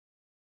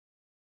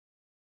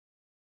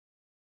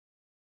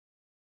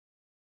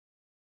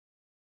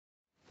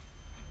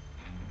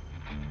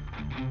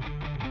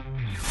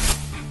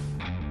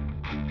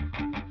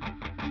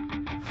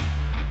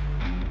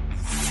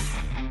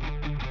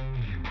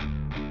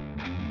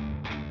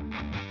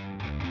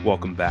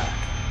Welcome back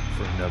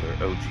for another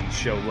OG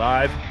Show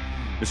Live.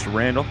 Mr.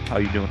 Randall, how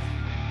you doing?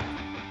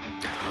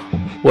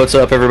 What's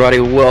up, everybody?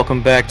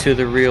 Welcome back to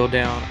The Reel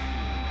Down.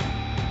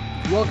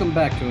 Welcome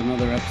back to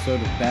another episode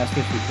of Bass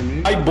Fishing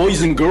Community. Hi,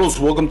 boys and girls.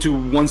 Welcome to,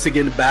 once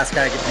again, Bass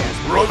Kayak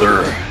Advance.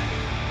 Brother,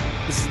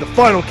 this is the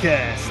final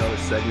cast. Another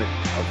segment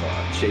of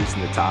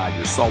Chasing the Tide,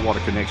 your saltwater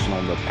connection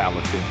on the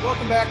paddle fin.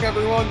 Welcome back,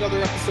 everyone. Another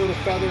episode of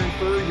Feather and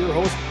Fur. Your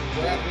host,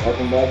 Brad.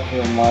 Welcome back to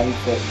the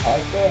Mindset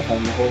Podcast.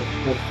 I'm your host,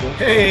 Chris.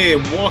 Hey,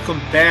 welcome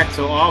back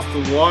to Off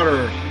the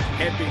Water.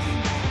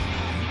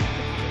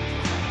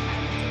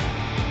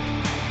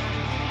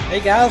 Hey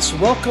guys,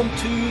 welcome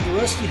to the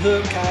Rusty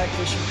Hook Kayak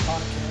Fishing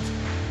Podcast.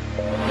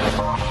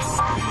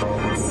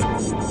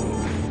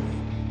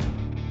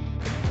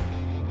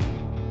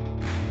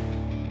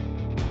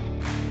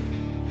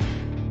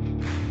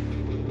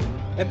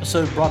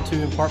 Episode brought to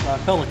you in part by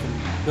Pelican,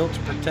 built to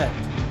protect.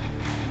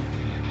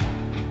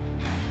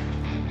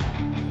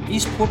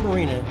 Eastport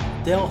Marina,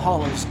 Dale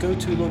Hollow's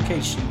go-to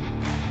location.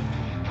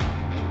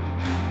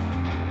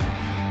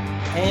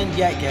 And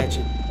Yak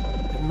Gadget,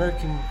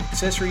 American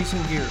accessories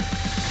and gear.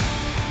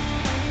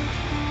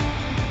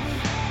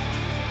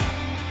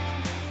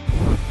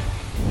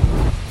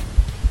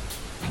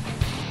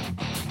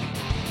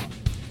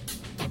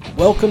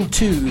 Welcome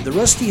to the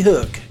Rusty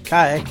Hook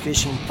Kayak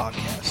Fishing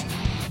Podcast,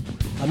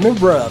 a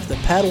member of the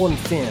Paddle and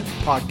Fin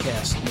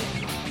Podcast Network.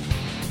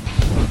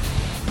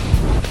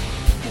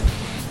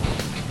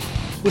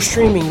 We're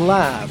streaming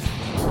live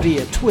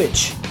via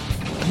Twitch,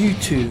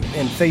 YouTube,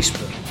 and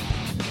Facebook.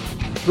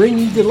 Bring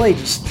you the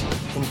latest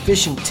in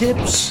fishing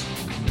tips,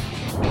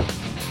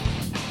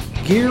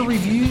 gear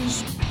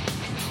reviews.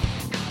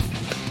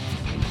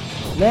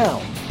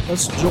 Now,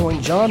 let's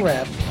join John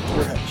Rapp,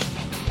 your host.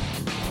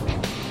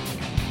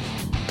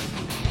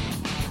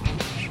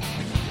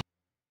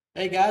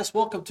 Hey guys,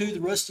 welcome to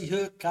the Rusty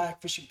Hook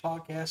Kayak Fishing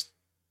Podcast.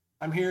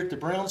 I'm here at the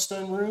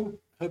Brownstone Room.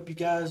 Hope you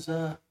guys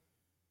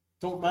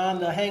don't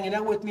mind hanging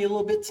out with me a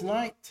little bit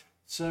tonight.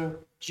 So,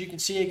 as you can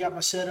see, I got my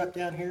setup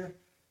down here,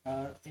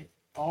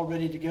 all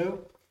ready to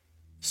go.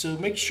 So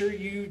make sure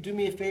you do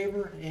me a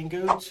favor and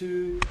go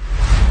to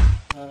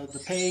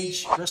the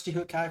page, Rusty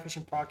Hook Kayak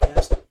Fishing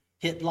Podcast.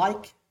 Hit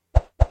like,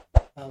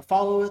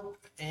 follow it,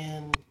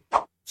 and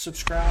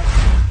subscribe.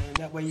 And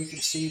that way you can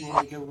see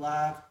when we go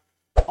live.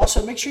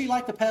 Also, make sure you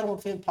like the Paddle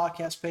and Fin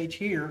Podcast page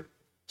here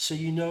so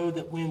you know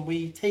that when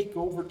we take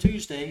over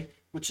Tuesday,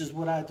 which is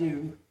what I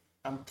do,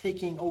 I'm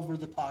taking over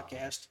the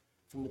podcast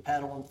from the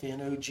Paddle and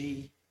Fin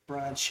OG,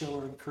 Brian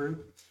Schiller and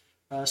crew.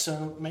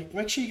 So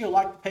make sure you go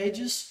like the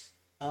pages.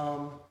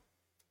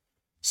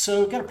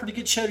 So got a pretty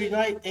good show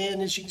tonight,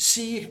 and as you can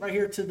see right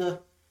here to the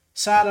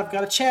side, I've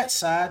got a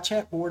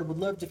chat board. I would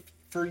love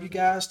for you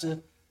guys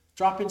to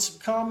drop in some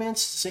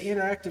comments. It's an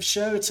interactive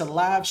show. It's a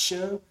live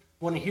show.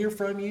 Want to hear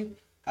from you.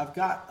 I've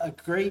got a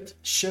great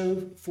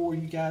show for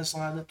you guys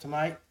lined up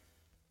tonight.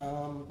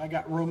 I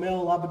got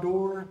Romel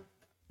Labrador.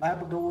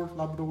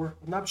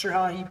 I'm not sure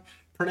how he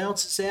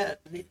pronounces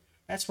that.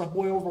 That's my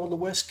boy over on the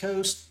West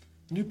Coast.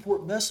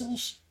 Newport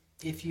vessels.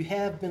 If you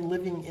have been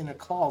living in a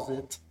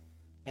closet,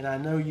 and I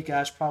know you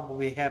guys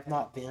probably have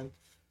not been,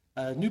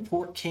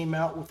 Newport came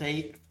out with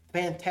a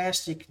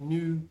fantastic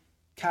new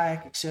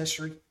kayak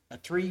accessory, a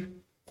 3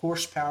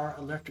 horsepower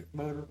electric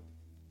motor,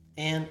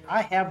 and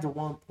I have the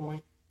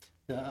 1.8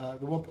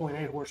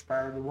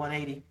 horsepower, the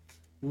 180.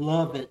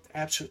 Love it,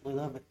 absolutely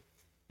love it.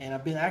 And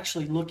I've been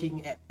actually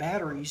looking at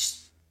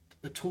batteries,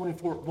 the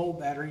 24 volt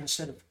battery,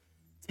 instead of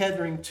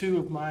tethering 2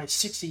 of my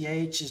 60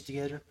 AHs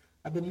together.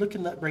 I've been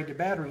looking to upgrade the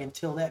battery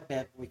until that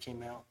bad boy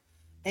came out.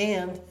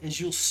 And as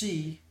you'll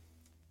see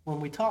when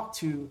we talk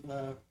to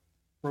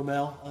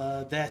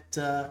Romel,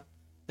 that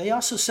they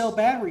also sell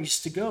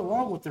batteries to go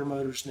along with their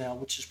motors now,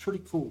 which is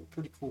pretty cool.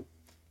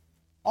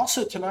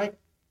 Also tonight,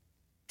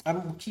 I'm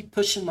going to keep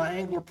pushing my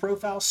Angler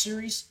Profile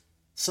series,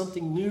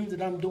 something new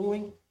that I'm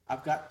doing.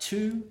 I've got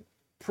 2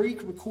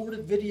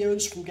 pre-recorded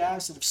videos from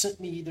guys that have sent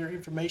me their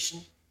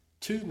information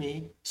to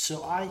me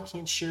so I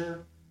can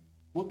share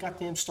what got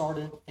them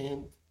started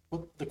and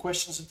what the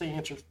questions that they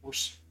answered for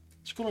us.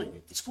 It's gonna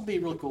be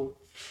really cool.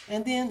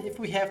 And then if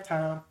we have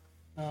time,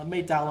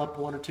 may dial up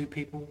 1 or 2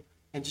 people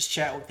and just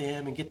chat with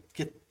them and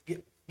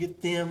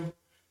get them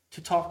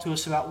to talk to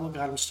us about what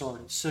got them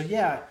started. So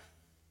yeah,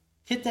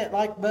 hit that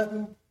like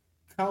button,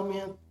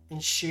 comment,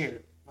 and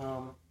share.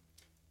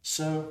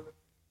 So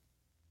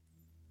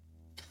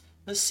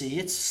let's see,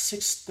 it's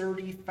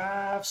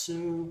 6:35.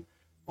 So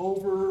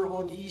over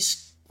on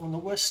the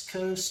West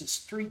Coast, it's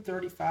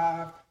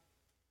 3:35.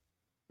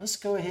 Let's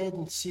go ahead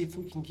and see if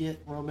we can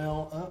get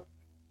Romel up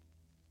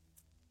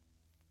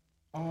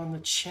on the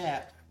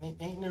chat.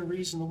 Ain't no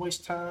reason to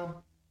waste time.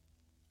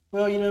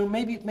 Well,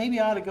 maybe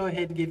I ought to go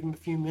ahead and give him a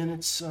few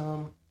minutes.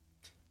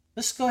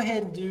 Let's go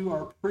ahead and do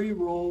our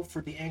pre-roll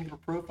for the Angler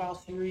Profile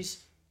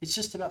series. It's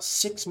just about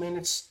 6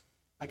 minutes.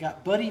 I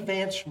got Buddy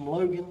Vance from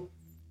Logan.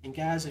 And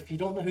guys, if you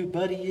don't know who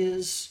Buddy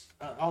is,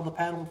 all the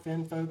Paddle and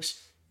Fin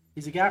folks,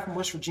 he's a guy from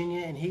West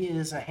Virginia, and he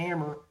is a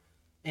hammer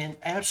and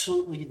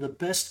absolutely the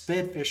best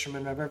bed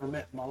fisherman I've ever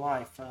met in my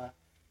life.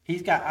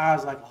 He's got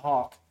eyes like a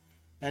hawk.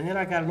 And then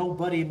I got an old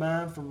buddy of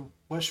mine from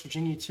West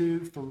Virginia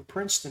too, from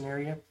Princeton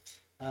area.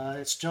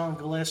 It's John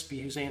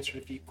Gillespie who's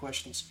answered a few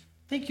questions.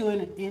 I think you'll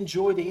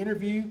enjoy the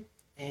interview.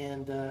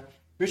 And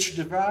Richard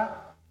DeVry,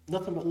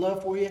 nothing but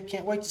love for you.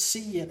 Can't wait to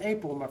see you in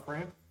April, my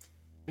friend.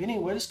 But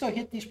anyway, let's go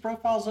hit these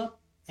profiles up,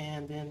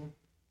 and then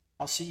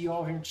I'll see you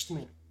all here in just a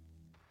minute.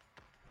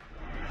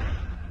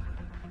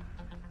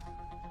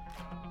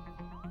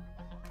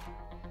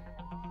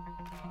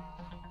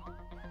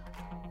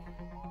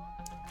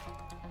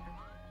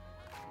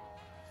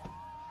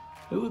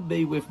 Who would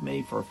be with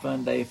me for a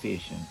fun day of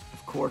fishing?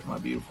 Of course, my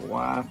beautiful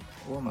wife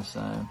or my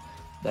son.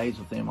 Days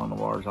with them on the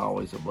water is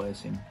always a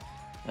blessing.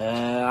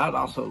 I'd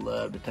also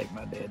love to take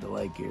my dad to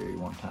Lake Erie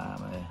one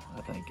time.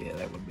 I think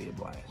that would be a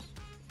blast.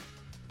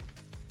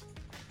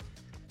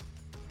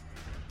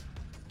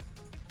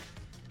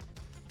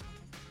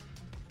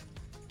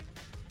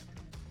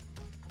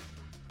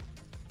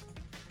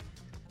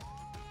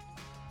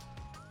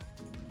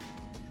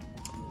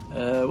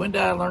 When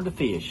did I learn to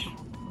fish?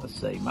 Let's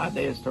see, my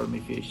dad started me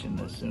fishing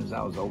as soon as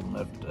I was old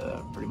enough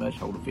to pretty much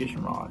hold a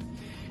fishing rod.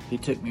 He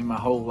took me my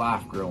whole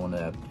life growing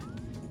up.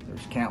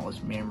 There's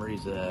countless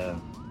memories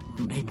of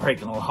me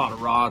breaking a lot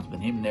of rods, but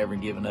him never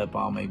giving up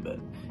on me, but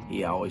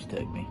he always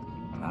took me,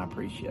 and I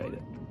appreciate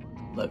it.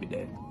 Love you,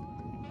 Dad.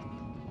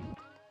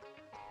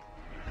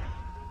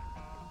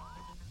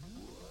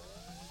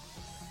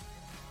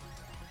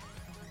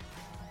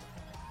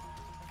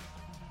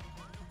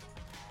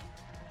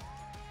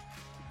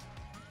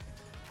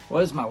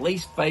 What is my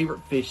least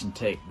favorite fishing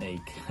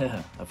technique?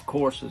 Of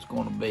course, it's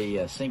going to be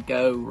a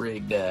Senko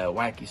rigged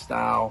wacky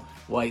style,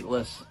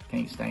 weightless.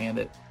 Can't stand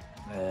it.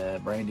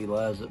 Brandy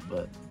loves it,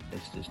 but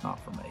it's just not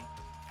for me.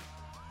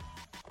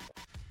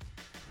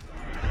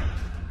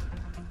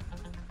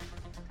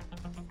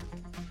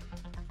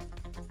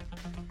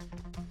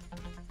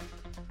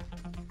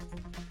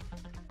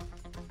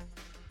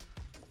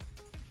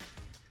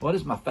 What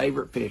is my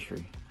favorite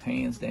fishery?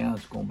 Hands down,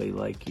 it's going to be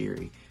Lake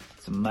Erie.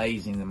 It's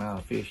amazing the amount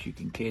of fish you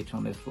can catch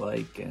on this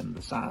lake and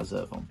the size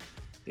of them.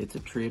 It's a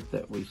trip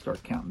that we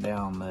start counting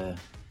down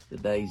the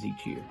days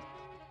each year.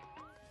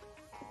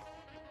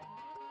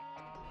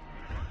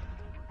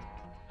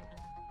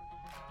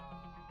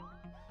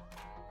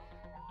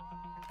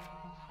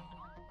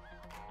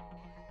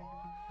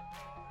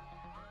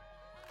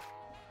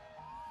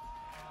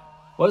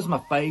 What is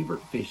my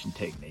favorite fishing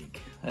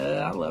technique?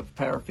 I love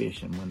power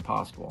fishing when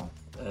possible.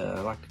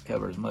 I like to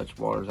cover as much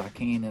water as I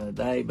can in a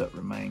day, but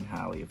remain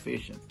highly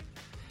efficient.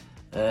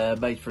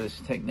 Baits for this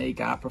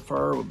technique I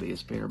prefer would be a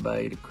spinner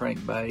bait, a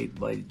crankbait,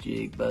 bladed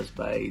jig, buzz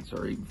baits,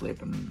 or even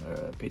flipping,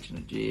 pitching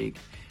a jig,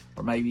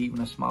 or maybe even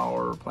a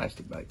smaller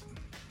plastic bait.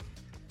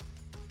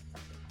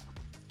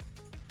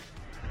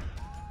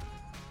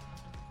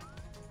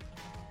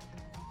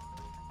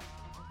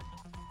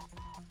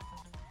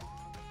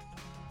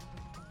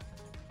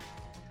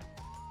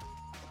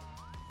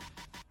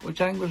 Which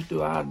anglers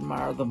do I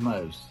admire the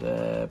most?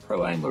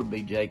 Pro angler would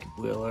be Jacob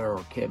Wheeler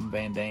or Kevin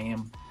Van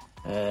Dam.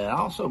 I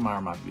also admire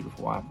my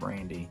beautiful wife,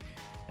 Brandy.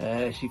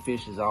 She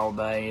fishes all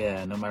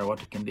day, no matter what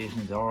the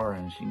conditions are,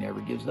 and she never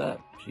gives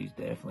up. She's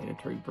definitely a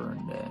trooper,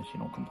 and she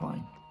don't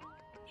complain.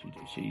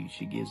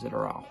 She gives it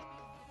her all.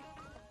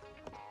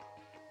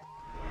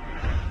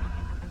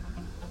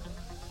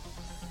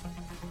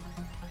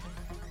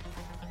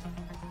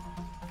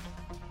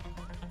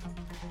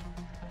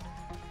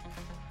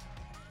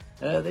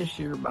 This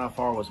year by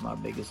far was my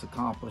biggest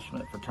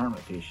accomplishment for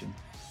tournament fishing.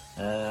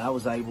 I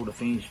was able to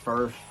finish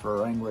first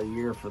for Angler of the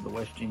Year for the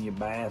West Virginia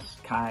Bass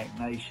Kayak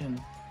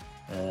Nation.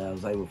 I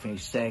was able to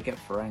finish second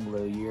for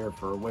Angler of the Year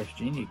for West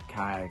Virginia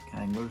Kayak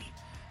Anglers.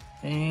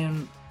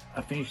 And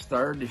I finished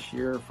third this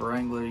year for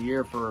Angler of the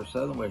Year for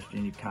Southern West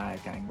Virginia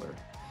Kayak Angler.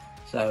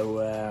 So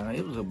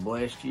it was a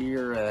blessed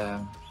year,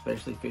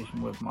 especially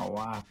fishing with my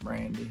wife,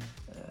 Brandy.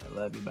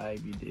 Love you,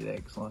 babe. You did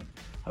excellent.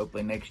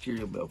 Hopefully next year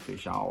you'll be able to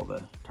fish all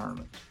the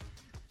tournaments.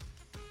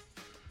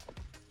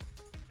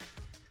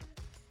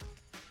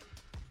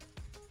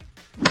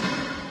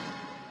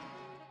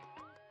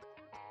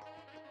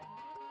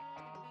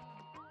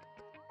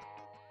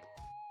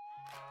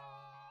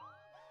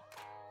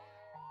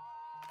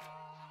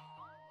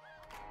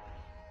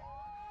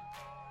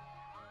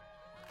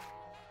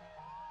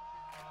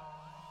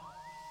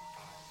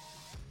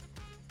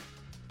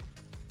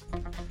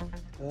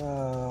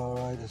 All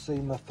right, let's see,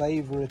 my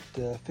favorite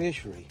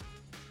fishery.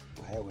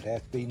 That would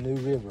have to be New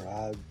River.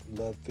 I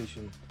love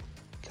fishing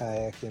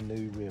kayak in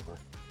New River.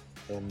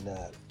 And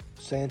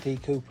Santee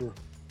Cooper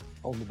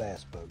on the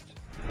bass boats.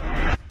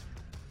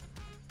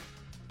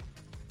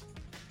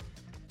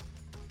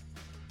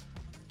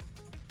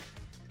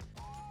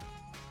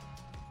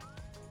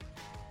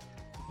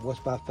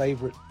 What's my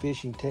favorite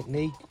fishing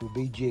technique would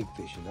be jig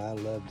fishing. I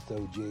love to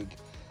throw jig,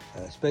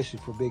 especially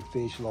for big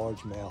fish,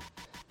 largemouth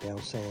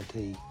down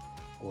Santee,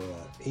 or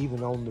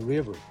even on the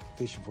river,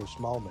 fishing for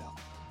smallmouth.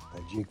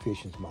 Jig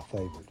fishing is my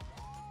favorite.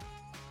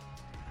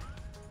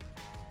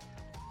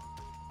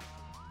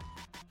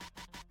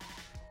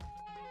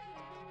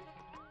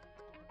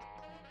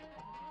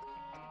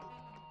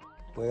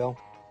 Well,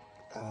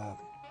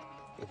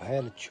 if I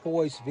had a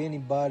choice of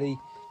anybody,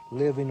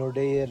 living or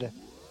dead,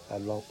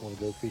 I'd want to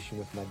go fishing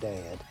with my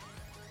dad.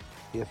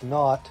 If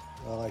not,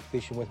 I like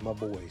fishing with my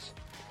boys.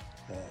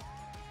 I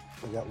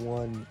got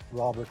one,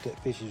 Robert, that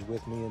fishes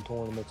with me in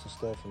tournaments and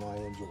stuff, and I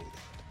enjoy that.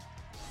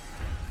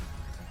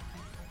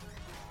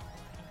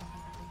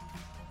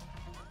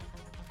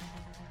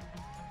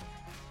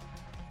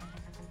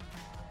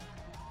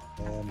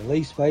 My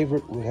least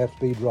favorite would have to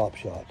be drop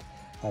shot.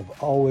 I've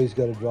always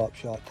got a drop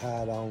shot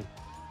tied on,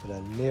 but I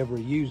never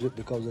use it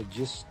because I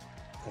just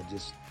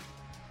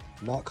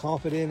not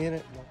confident in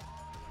it.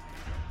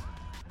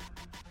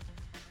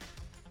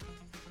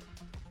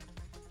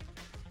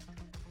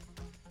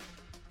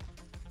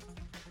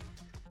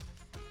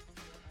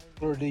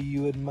 Or do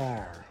you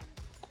admire?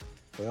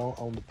 Well,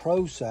 on the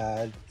pro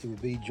side, it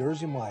would be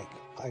Jersey Mike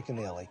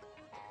Iaconelli.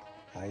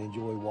 I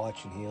enjoy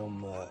watching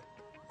him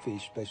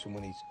fish, especially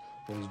when he's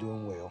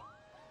doing well.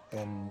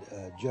 And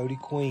Jody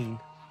Queen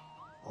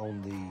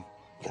on the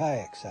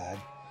kayak side.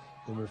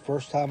 And the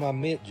first time I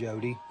met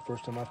Jody,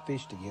 first time I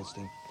fished against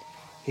him,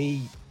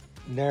 he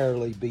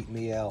narrowly beat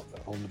me out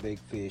on the big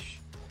fish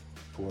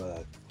for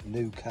a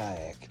new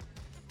kayak.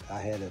 I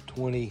had a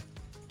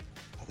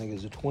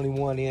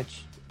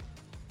 21-inch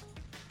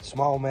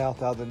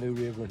smallmouth out of the New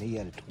River, and he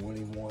had a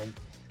 21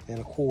 and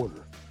a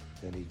quarter,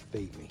 and he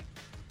beat me.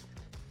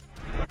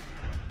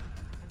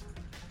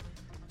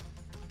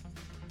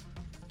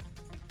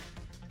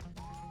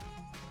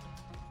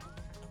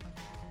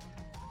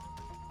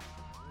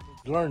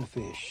 Learn to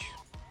fish.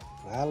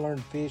 I learned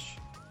to fish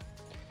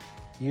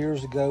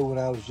years ago when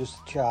I was just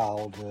a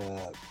child.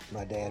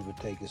 My dad would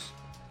take us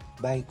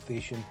bank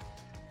fishing,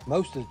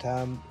 most of the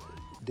time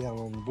down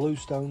on the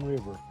Bluestone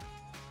River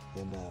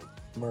in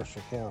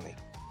Mercer County.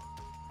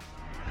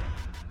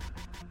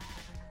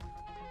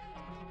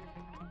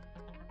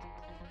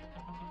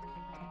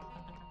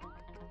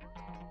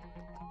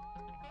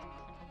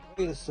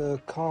 Greatest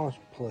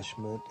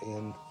accomplishment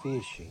in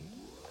fishing,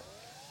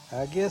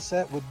 I guess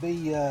that would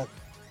be, I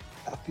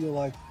feel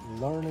like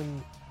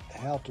learning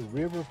how to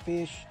river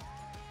fish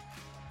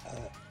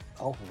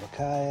off of a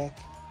kayak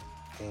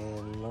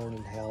and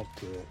learning how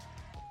to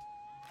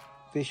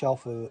fish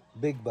off a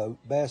big boat,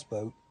 bass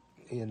boat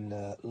in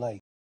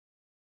lake.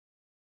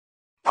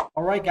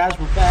 All right, guys,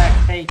 we're back.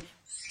 Hey,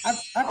 I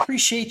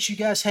appreciate you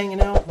guys hanging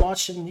out,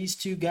 watching these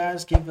two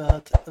guys give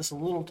us a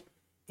little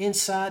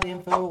inside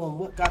info on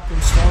what got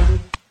them started.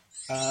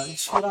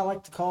 It's what I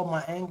like to call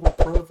my angler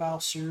profile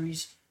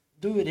series.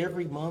 Do it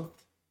every month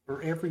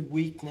or every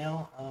week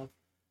now. I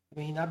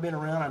mean, I've been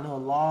around. I know a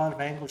lot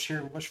of anglers here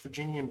in West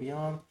Virginia and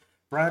beyond.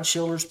 Brian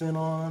Schiller's been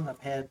on.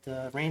 I've had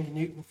Randy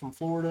Newton from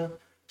Florida.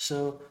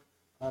 So,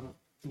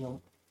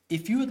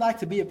 if you would like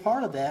to be a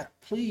part of that,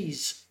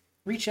 please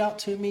reach out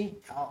to me.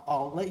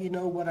 I'll let you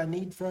know what I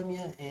need from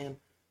you, and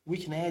we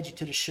can add you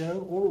to the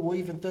show, or we'll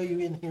even throw you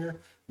in here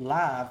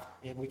live,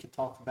 and we can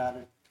talk about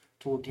it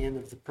toward the end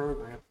of the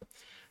program.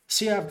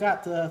 See, I've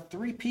got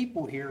 3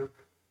 people here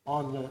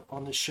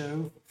on the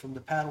show from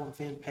the Paddle and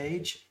Fin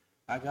page.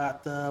 I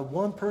got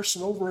one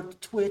person over at the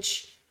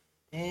Twitch,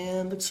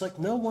 and looks like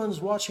no one's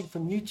watching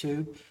from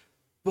YouTube,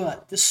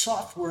 but this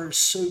software is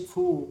so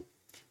cool.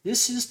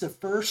 This is the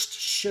first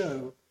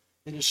show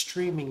that is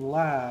streaming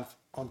live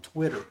on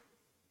Twitter.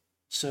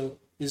 So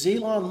is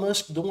Elon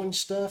Musk doing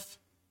stuff?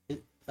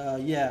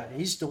 Yeah,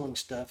 he's doing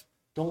stuff.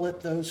 Don't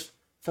let those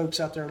folks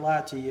out there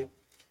lie to you.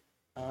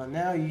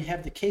 Now you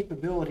have the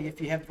capability,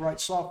 if you have the right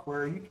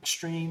software, you can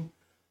stream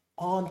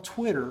on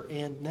Twitter.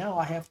 And now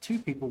I have 2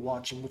 people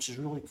watching, which is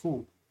really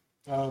cool.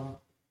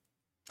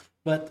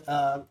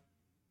 But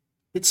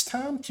it's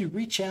time to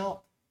reach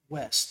out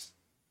west.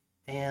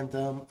 And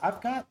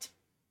I've got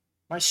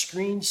my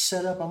screen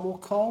set up. I'm going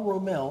to call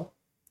Romel,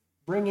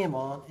 bring him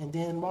on, and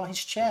then while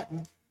he's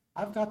chatting,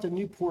 I've got the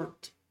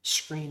Newport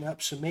screen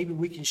up, so maybe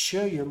we can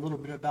show you a little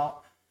bit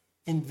about,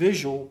 in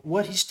visual,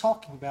 what he's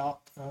talking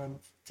about,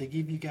 to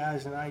give you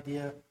guys an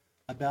idea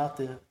about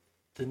the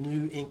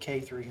new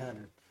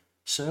Nk300.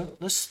 So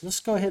let's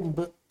go ahead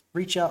and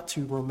reach out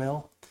to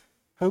Romel.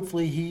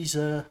 Hopefully he's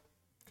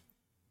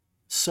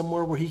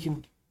somewhere where he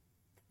can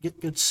get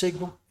good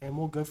signal, and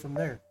we'll go from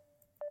there.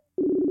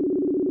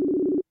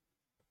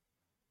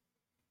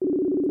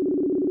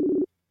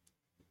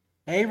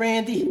 Hey,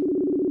 Randy.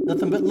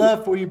 Nothing but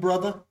love for you,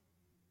 brother.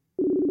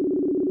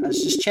 I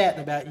was just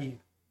chatting about you.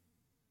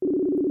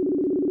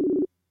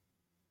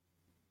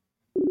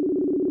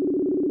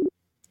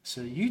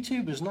 So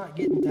YouTube is not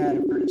getting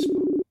data for this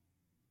phone.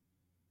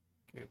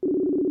 Okay.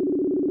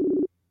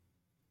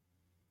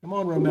 Come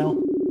on,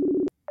 Romel.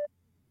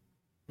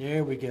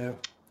 There we go.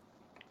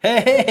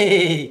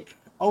 Hey!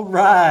 All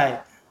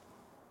right.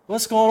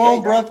 What's going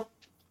on, brother?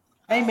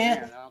 Hey,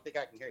 man. I don't think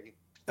I can hear you.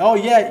 Oh,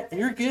 yeah,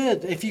 you're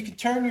good. If you could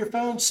turn your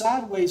phone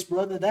sideways,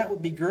 brother, that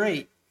would be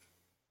great.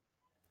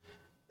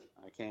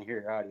 I can't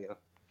hear your audio.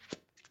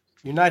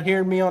 You're not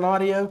hearing me on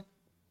audio?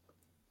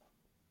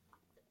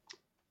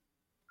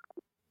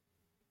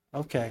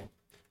 Okay.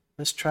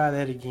 Let's try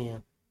that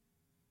again.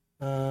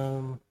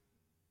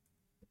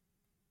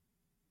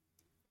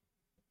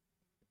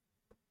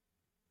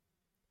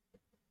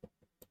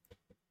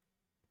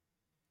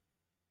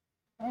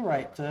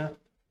 right.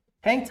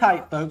 Hang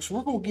tight, folks.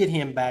 We're going to get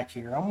him back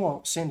here. I'm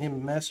going to send him a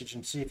message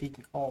and see if he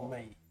can call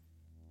me.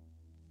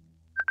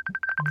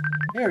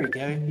 There we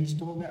go. He's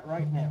doing that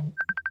right now.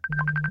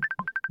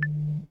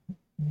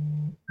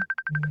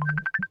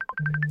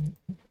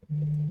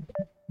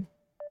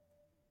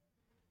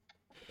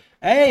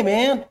 Hey,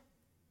 man.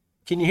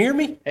 Can you hear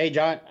me? Hey,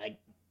 John.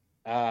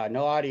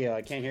 No audio.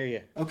 I can't hear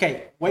you.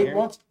 Okay. Wait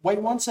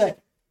 1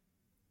 second.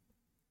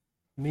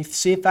 Let me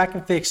see if I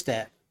can fix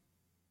that.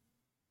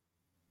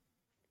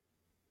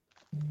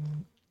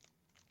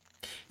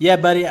 Yeah,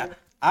 buddy.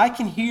 I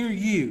can hear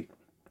you.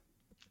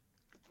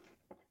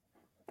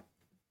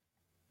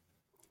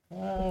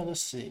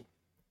 Let's see.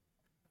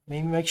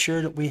 Maybe make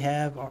sure that we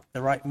have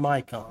the right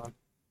mic on.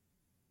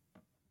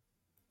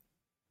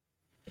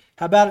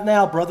 How about it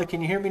now, brother?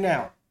 Can you hear me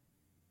now?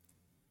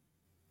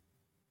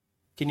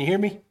 Can you hear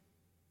me?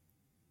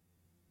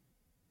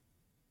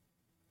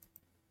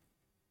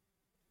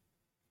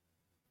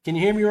 Can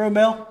you hear me,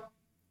 Romel?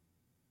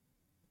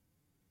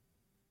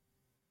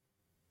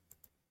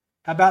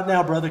 How about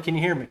now, brother? Can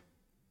you hear me?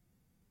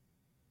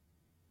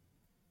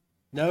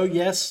 No,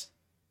 yes?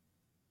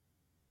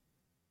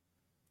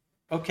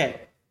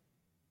 Okay.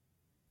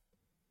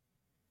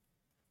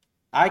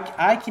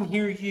 I can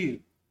hear you.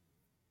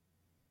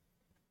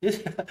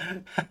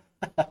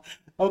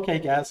 Okay,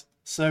 guys.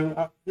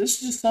 So this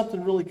is just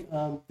something really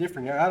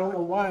different here. I don't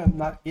know why I'm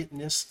not getting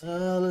this.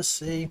 Let's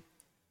see.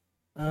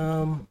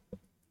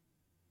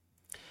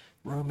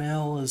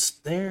 Romel is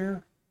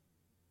there.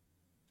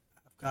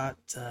 I've got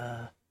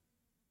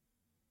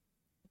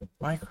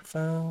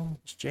microphone,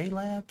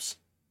 JLabs,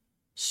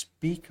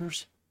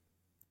 speakers,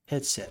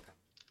 headset.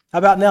 How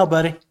about now,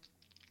 buddy?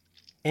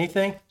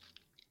 Anything?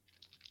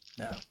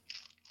 No.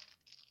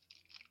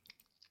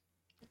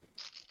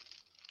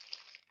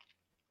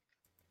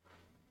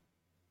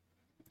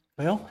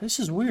 Well, this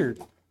is weird.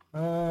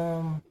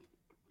 I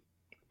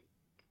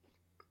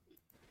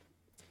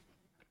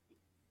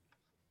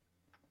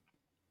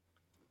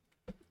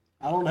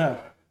don't know.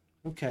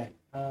 Okay.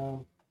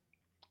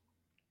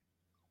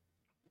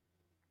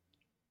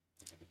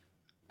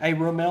 Hey,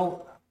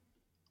 Romel.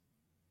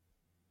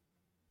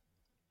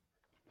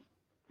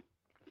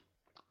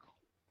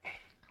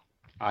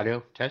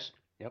 Audio test.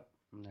 Yep,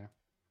 I'm there.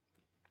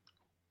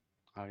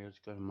 Audio's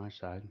good on my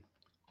side.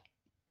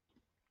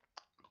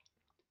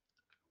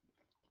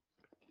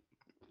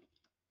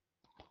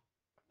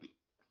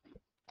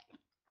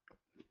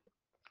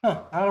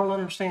 Huh, I don't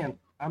understand.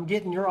 I'm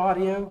getting your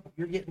audio.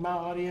 You're getting my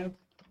audio.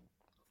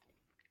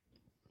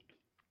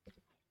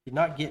 You're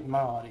not getting my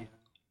audio.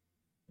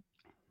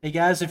 Hey,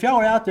 guys, if y'all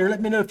are out there,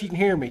 let me know if you can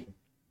hear me.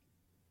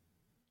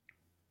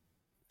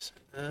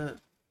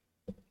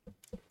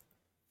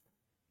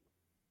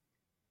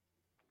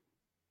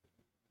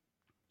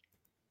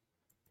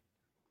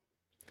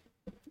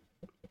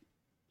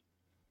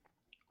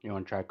 You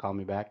want to try to call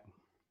me back?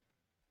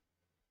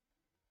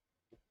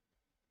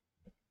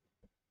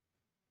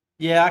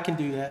 Yeah, I can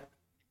do that.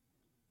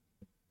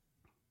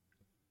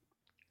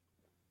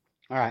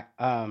 All right.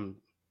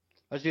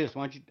 Let's do this.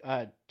 Why don't you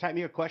type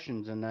me your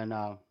questions and then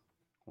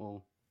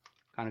we'll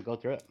kind of go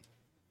through it.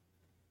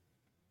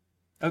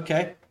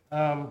 Okay.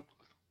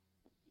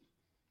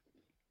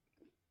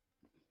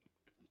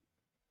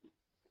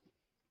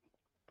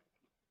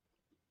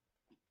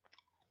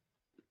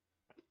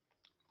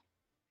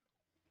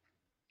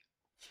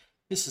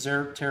 This is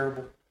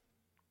terrible.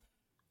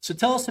 So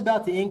tell us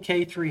about the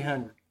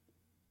Nk300.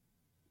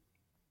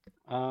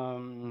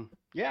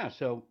 Yeah,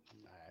 so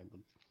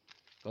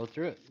go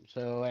through it.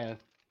 So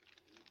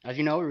as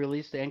you know, we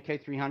released the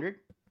Nk300.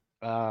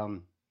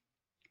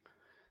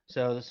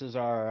 So this is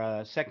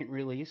our second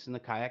release in the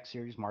kayak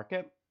series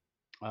market.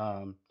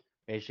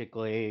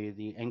 Basically,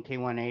 the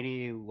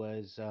Nk180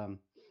 was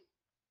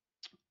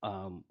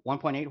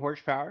 1.8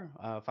 horsepower,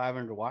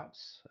 500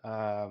 watts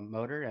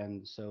motor,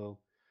 and so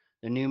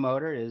the new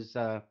motor is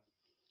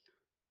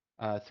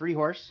 3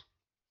 horse,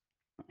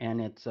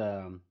 and it's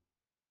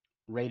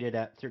rated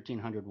at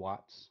 1300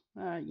 watts.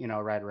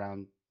 Right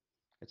around.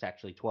 It's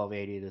actually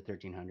 1280 to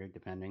 1300,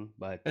 depending.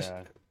 But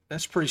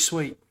that's pretty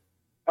sweet.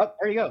 Oh,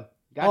 there you go.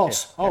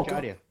 Gotcha. Oh, Gotcha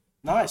idea.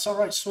 Nice. All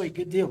right, sweet.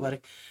 Good deal,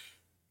 buddy.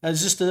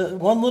 It's just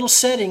one little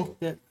setting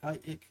that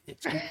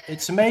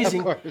it's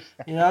amazing.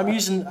 I'm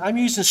using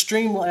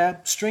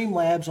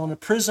Streamlabs on the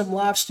Prism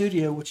Live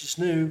Studio, which is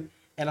new,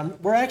 and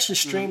we're actually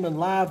streaming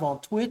live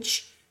on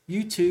Twitch,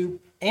 YouTube,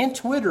 and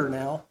Twitter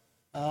now,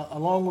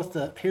 along with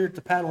here at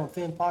the Paddle and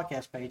Fin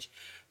podcast page.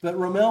 But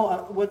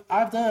Romel, what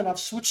I've done, I've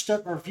switched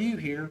up our view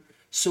here,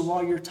 so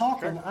while you're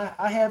talking,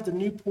 I have the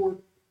Newport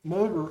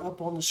motor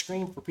up on the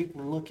screen for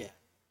people to look at.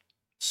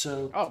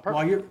 So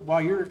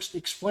while you're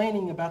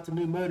explaining about the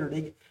new motor,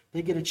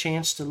 they get a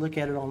chance to look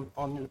at it on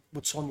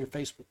what's on your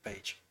Facebook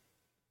page.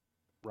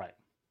 Right.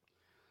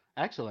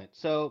 Excellent.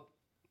 So,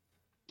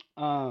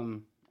 I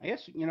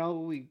guess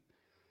we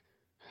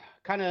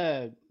kind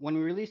of when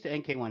we released the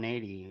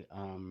Nk180,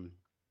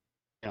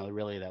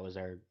 really that was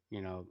our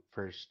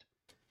first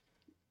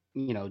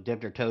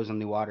dipped our toes in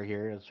the water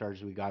here as far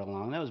as we got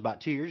along. That was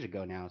about 2 years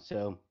ago now.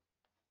 So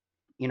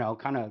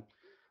kind of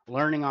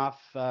learning off,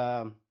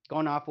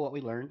 going off what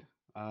we learned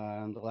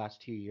the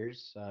last 2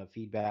 years,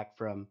 feedback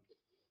from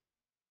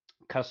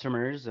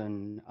customers,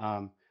 and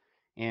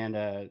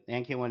the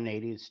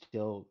NK180 is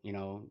still,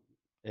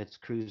 it's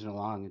cruising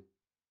along.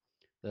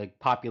 The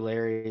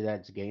popularity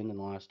that's gained in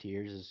the last 2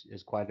 years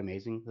is quite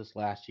amazing. This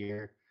last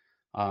year,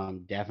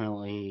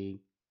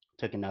 definitely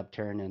took an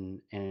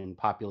upturn in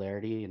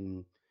popularity,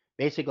 and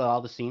basically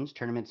all the scenes,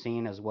 tournament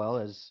scene, as well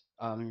as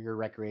your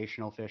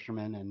recreational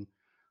fishermen, and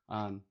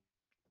um,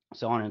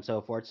 so on and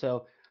so forth.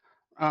 So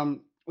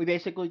we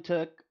basically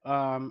took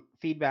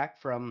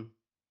feedback from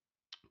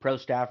pro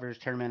staffers,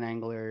 tournament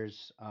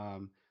anglers,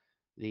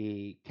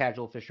 the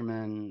casual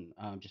fishermen,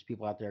 just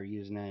people out there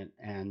using it,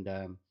 and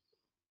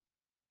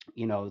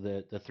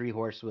the three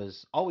horse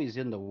was always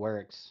in the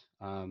works,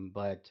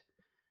 but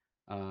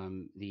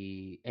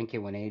the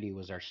NK180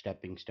 was our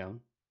stepping stone.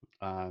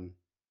 Um,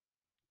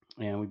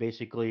 and we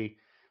basically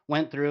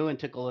went through and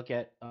took a look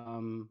at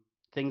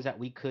things that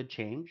we could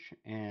change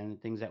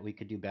and things that we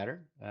could do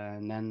better.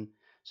 And then,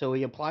 so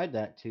we applied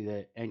that to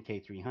the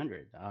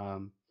NK300.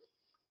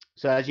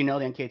 So as you know,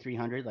 the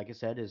NK300, like I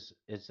said, is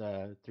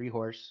a three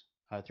horse,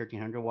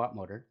 1300-watt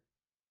motor.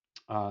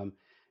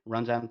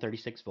 Runs on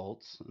 36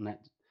 volts, and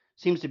that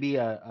seems to be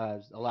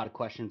a lot of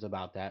questions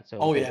about that. So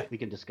Oh yeah, we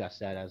can discuss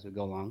that as we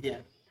go along. yeah.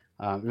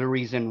 The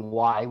reason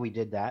why we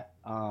did that.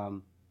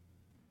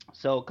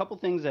 So a couple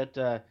things that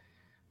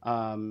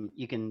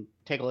you can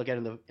take a look at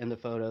in the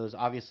photos.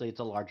 Obviously, it's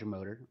a larger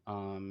motor.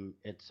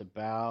 It's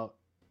about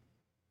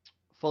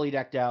fully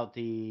decked out.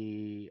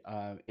 The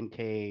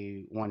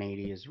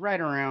NK180 is right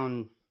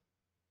around,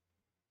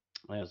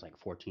 it was like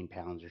 14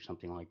 pounds or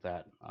something like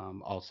that,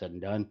 all said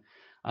and done.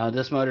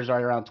 This motor's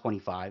right around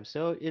 25,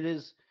 so it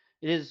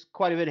is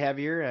quite a bit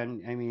heavier,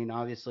 and I mean,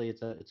 obviously,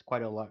 it's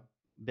quite a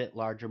bit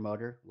larger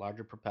motor,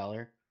 larger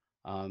propeller,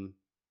 um,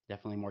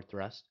 definitely more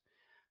thrust.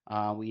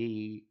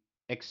 We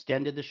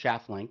extended the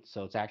shaft length,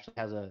 so it actually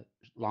has a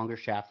longer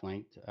shaft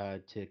length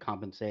to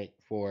compensate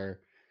for.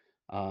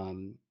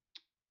 Um,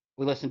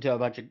 we listened to a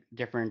bunch of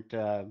different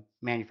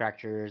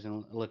manufacturers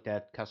and looked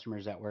at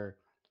customers that were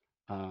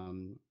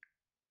um,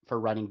 for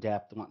running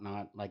depth and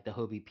whatnot, like the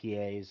Hobie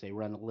PAs, they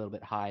run a little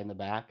bit high in the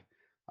back.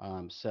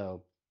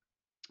 So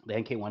the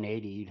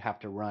NK180, you'd have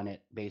to run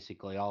it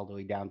basically all the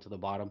way down to the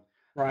bottom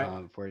Right.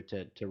 for it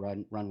to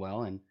run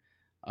well, and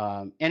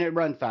it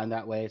run fine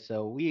that way.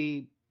 So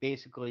we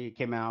basically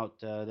came out.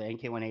 The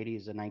NK180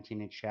 is a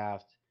 19-inch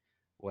shaft,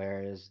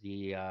 whereas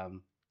the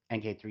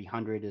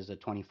NK300 is a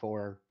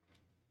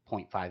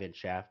 24.5-inch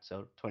shaft,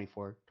 so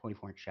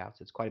 24-inch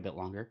shaft. It's quite a bit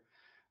longer.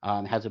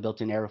 Has a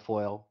built-in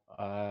airfoil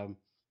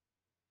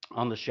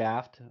on the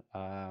shaft,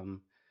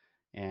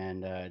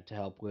 and to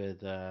help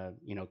with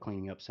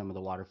cleaning up some of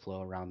the water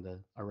flow around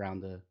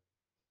the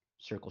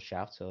circle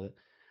shaft. So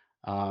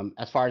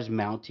as far as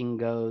mounting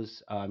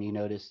goes, you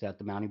notice that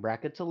the mounting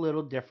bracket's a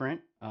little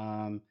different.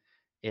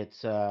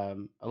 It's a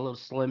little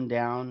slimmed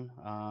down,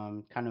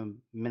 kind of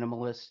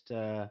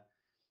minimalist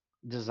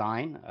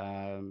design.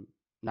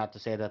 Not to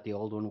say that the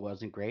old one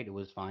wasn't great; it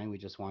was fine. We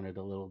just wanted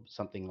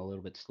something a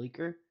little bit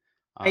sleeker.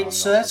 Hey, We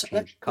so also that's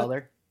changed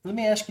color. let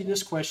me ask you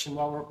this question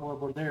while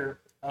we're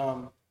there.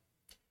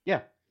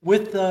 Yeah.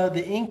 With the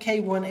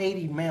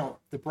NK180 mount,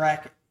 the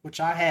bracket, which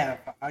I have,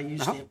 I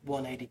use Uh-huh. the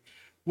 180.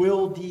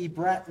 Will the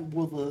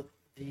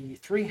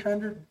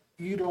 300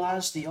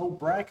 utilize the old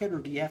bracket, or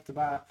do you have to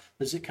buy?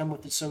 Does it come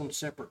with its own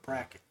separate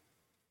bracket?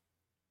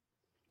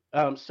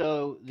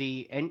 So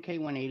the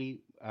NK180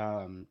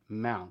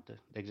 mount, the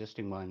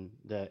existing one,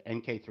 the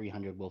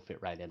NK300 will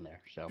fit right in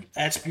there. So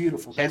That's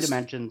beautiful. same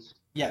dimensions.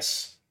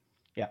 Yes,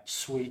 Yeah,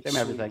 sweet, same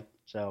sweet. everything.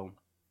 So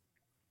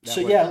that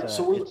So works. yeah,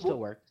 It still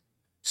works.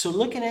 so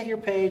looking at your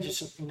page,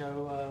 it's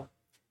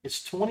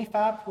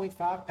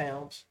 25.5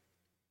 pounds,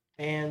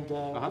 and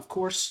Uh-huh. of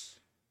course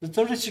the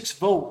 36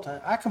 volt.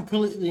 I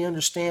completely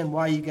understand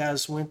why you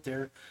guys went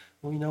there.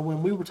 Well,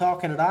 when we were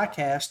talking at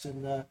ICAST,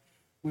 and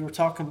we were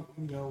talking,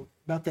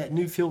 about that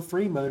new feel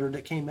free motor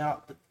that came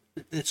out,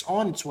 that's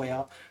on its way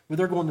out, where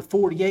they're going to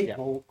 48 Yeah.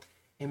 volt.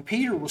 And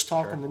Peter was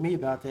talking Sure. to me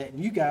about that,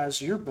 and you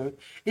guys, your boat,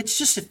 it's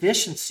just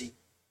efficiency,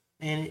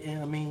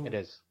 and I mean, It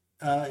is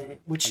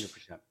which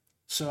 100%.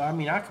 so I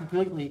mean, I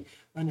completely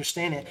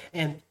understand it,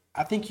 and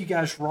I think you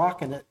guys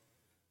rocking it.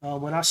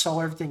 When I saw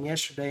everything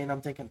yesterday, and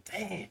I'm thinking,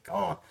 dang,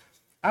 God.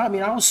 I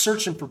mean, I was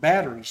searching for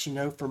batteries,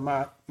 for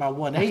my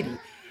 180.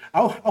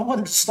 I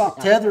wanted to stop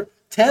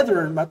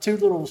tethering my two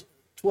little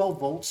 12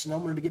 volts, and I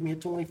wanted to get me a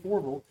 24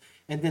 volt,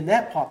 and then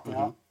that popped Mm-hmm.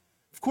 out.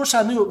 Of course,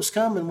 I knew it was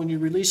coming when you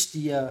released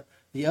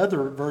the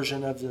other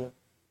version of the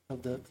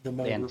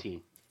motor. The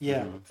NT.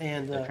 Yeah, Mhm.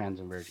 and The trans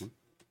inversion.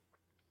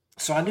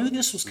 so I knew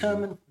this was Mm-hmm.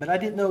 coming, but I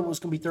didn't know it was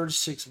going to be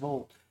 36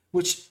 volt,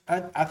 which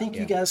I think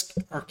you Yeah. guys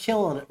are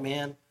killing it,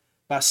 man,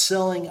 by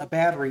selling a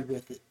battery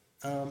with it,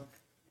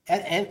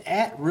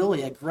 at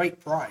really a great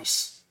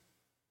price.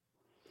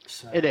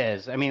 So, It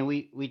is. I mean,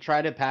 we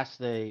try to pass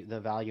the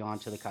value on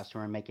to the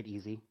customer and make it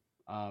easy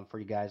for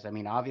you guys. I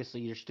mean,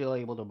 obviously, you're still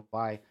able to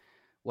buy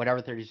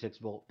whatever 36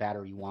 volt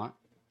battery you want,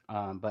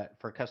 but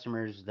for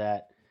customers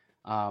that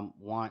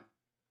want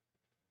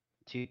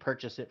to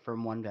purchase it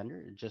from one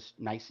vendor, just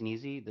nice and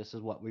easy. This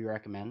is what we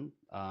recommend.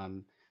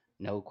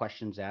 No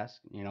questions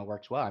asked.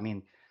 Works well. I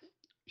mean,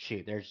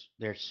 shoot,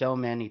 there's so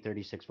many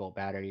 36-volt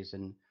batteries,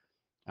 and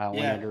when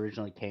Yeah. it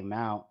originally came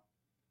out,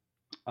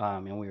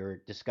 and we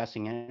were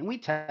discussing it, and we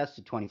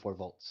tested 24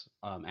 volts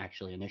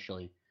actually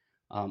initially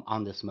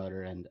on this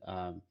motor, and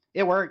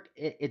it worked.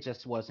 It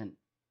just wasn't,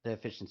 the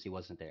efficiency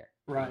wasn't there.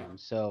 Right.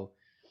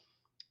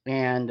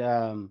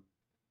 And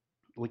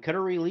we could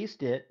have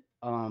released it,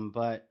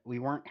 but we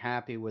weren't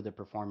happy with the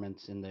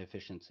performance and the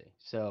efficiency.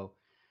 So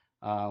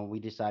we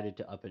decided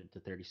to up it to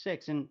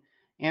 36. And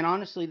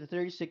honestly, the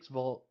 36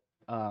 volt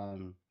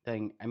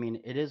thing, I mean,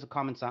 it is a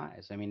common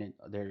size. I mean,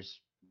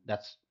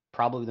 that's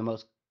probably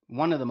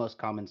one of the most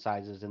common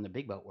sizes in the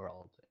big boat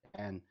world.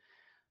 And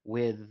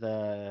with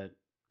the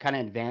kind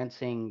of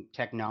advancing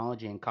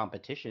technology and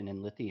competition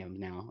in lithium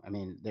now, I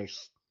mean,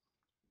 there's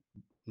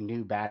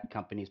new bad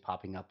companies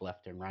popping up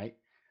left and right.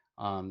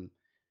 Um,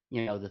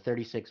 the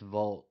 36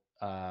 volt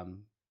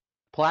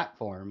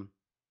platform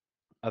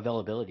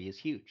availability is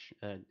huge.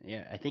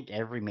 Yeah, I think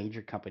every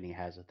major company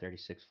has a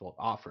 36 volt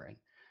offering.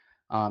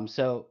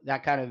 So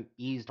that kind of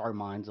eased our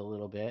minds a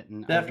little bit, and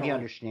we Definitely.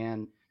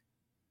 understand.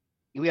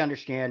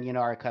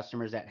 Our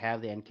customers that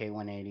have the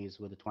NK180s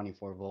with the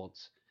 24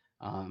 volts.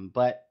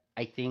 But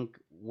I think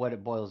what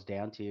it boils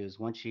down to is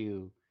once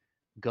you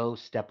go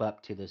step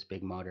up to this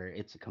big motor,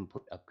 it's a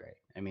complete upgrade.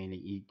 I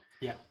mean,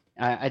 Yeah.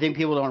 I think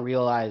people don't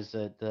realize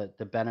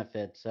the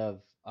benefits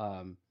of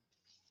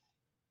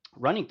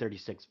running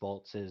 36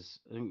 volts is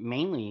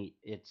mainly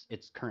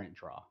it's current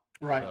draw.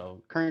 Right.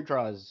 So current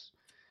draw is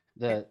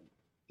the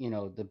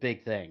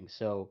big thing.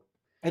 So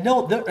And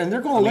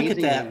they're going to look at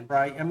that, amazingly,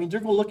 right? I mean, they're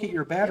going to look at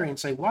your battery and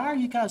say, "Why are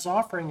you guys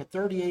offering a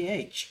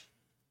 30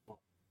 Ah?"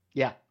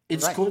 yeah,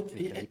 It's right. good. Because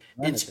you can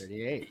run a It's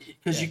 38.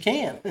 because Yeah. you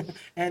can,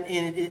 and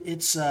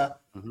it's.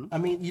 Mhm. I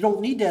mean, you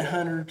don't need that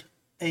 100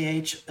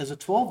 Ah as a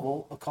 12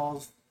 volt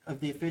because of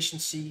the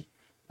efficiency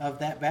of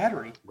that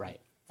battery.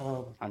 Right.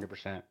 Um,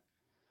 100%.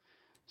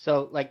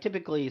 So like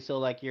typically,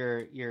 like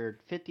your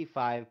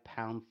 55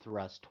 pound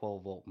thrust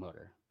 12 volt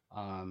motor,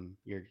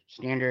 your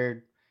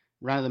standard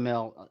run of the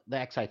mill, the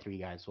XI3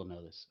 guys will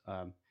know this.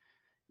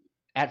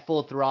 At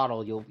full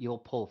throttle, you'll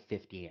pull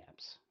 50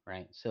 amps,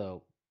 right?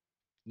 So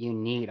you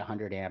need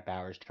 100 amp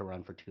hours to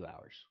run for 2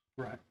 hours,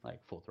 right.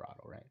 like full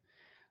throttle,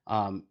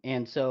 right?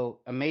 And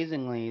so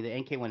amazingly, the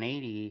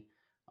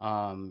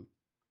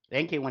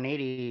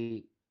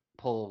NK180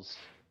 pulls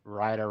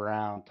right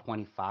around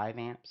 25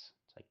 amps.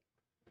 It's like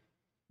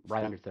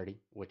right under 30,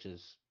 which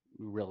is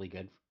really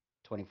good.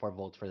 24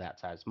 volts for that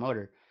size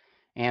motor.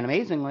 And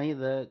amazingly,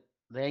 the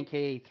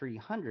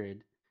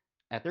Nk300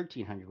 at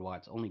 1300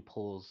 watts only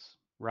pulls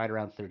right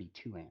around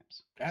 32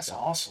 amps. That's So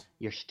awesome.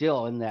 you're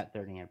still in that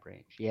 30 amp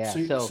range. Yeah.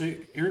 So So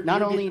you're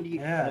not only getting, do you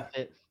yeah.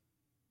 benefit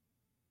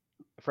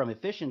from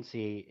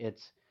efficiency,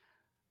 it's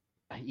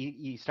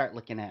you start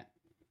looking at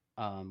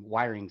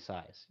wiring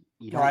size.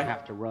 You don't Right.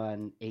 have to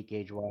run 8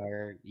 gauge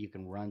wire. You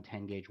can run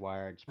 10 gauge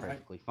wire. It's Right.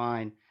 perfectly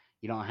fine.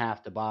 You don't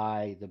have to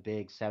buy the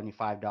big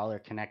 $75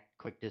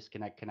 quick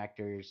disconnect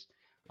connectors.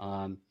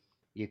 Um,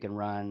 you can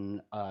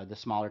run the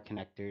smaller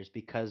connectors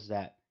because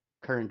that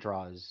current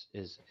draw is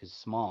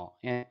small.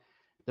 And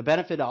the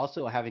benefit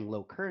also of having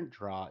low current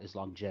draw is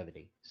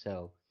longevity.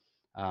 So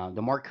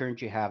the more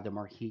current you have, the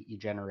more heat you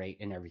generate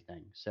and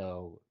everything.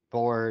 So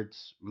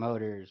boards,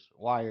 motors,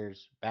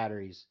 wires,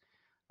 batteries.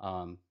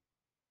 Um,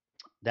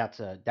 that's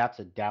a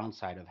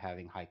downside of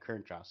having high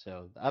current draw.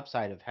 So the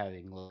upside of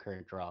having low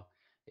current draw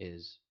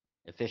is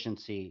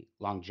efficiency,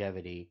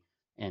 longevity,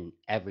 and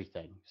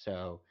everything.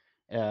 So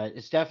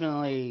it's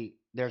definitely,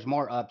 there's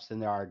more ups than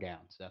there are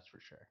downs. That's for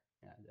sure.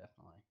 Yeah,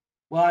 definitely.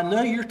 Well, I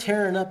know you're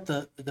tearing up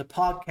the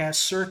podcast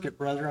circuit,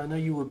 brother. I know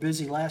you were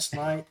busy last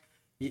night.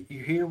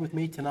 You're here with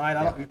me tonight.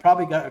 I don't. You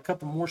probably got a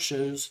couple more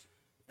shows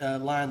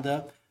lined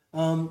up.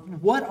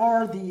 What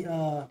are the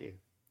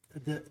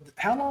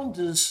how long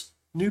does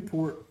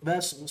Newport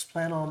Vessels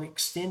plan on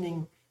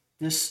extending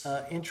this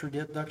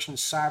introduction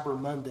Cyber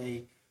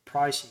Monday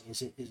pricing?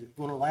 Is it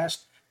going to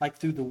last like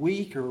through the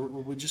week, or are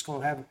we just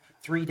going to have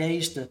 3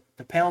 days to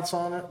pounce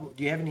on it?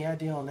 Do you have any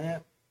idea on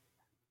that?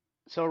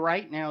 So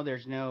right now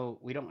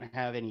we don't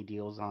have any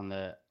deals on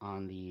the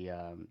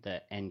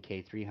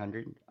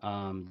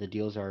NK300. The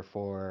deals are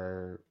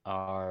for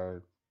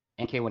our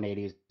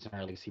NK180s and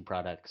our legacy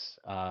products.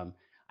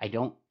 I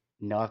don't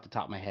know off the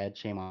top of my head,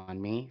 shame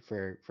on me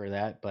for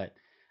that, but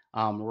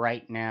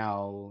right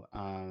now,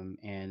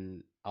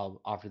 and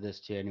I'll offer this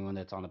to anyone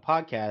that's on the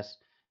podcast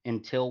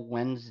until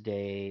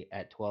Wednesday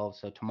at 12.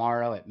 So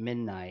tomorrow at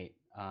midnight,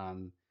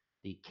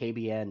 the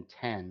KBN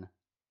 10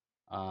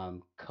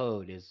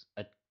 code is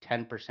a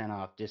 10%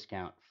 off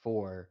discount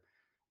for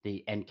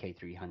the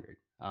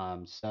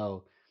NK300.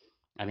 So,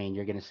 I mean,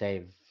 you're going to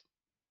save,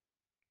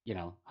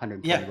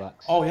 120 Yeah.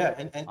 bucks Oh,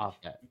 yeah.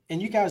 off that.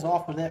 And you guys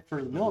offer that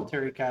for the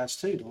military guys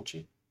too, don't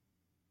you?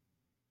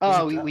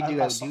 Oh, Is it- we I-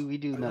 do I saw- we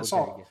do I military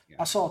saw discount.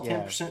 I saw a Yeah.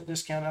 10%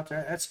 discount out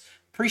there. That's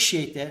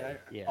appreciate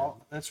that. Yeah.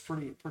 That's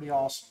pretty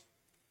awesome.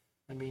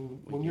 I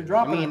mean, We when you're do.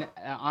 I dropping mean,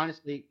 a,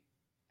 honestly,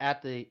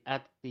 at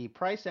the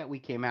price that we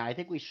came out, I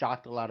think we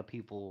shocked a lot of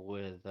people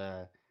with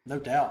no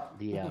doubt.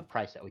 the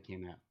price that we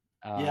came out.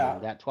 Yeah.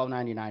 That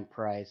 12.99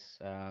 price,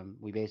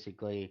 we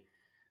basically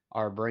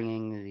are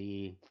bringing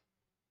the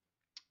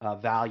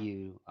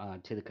value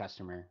to the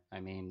customer. I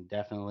mean,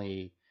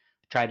 definitely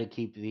try to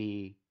keep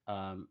the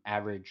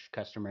average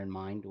customer in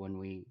mind when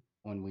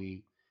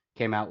we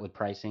came out with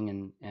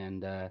pricing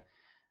and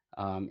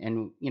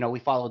we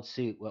followed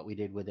suit what we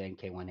did with the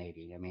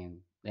NK180. I mean,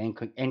 the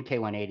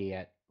NK180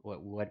 at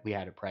what we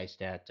had it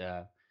priced at.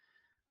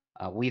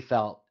 We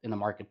felt in the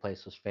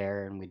marketplace was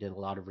fair, and we did a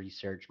lot of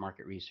research,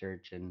 market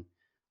research, and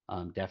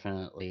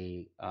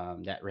definitely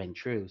that rang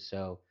true.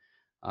 So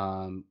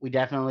we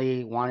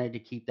definitely wanted to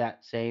keep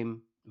that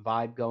same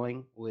vibe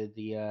going with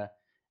the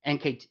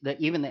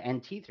even the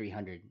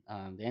NT300.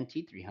 The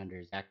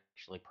NT300 is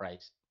actually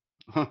priced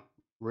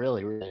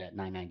really at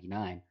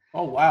 999.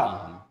 Oh wow,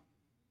 Um,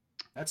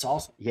 that's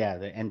awesome. yeah,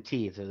 the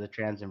NT, so the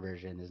trans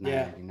inversion is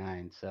Yeah.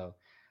 999. So,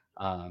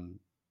 um,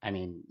 I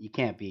mean, you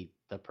can't beat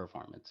the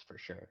performance for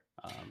sure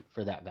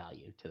for that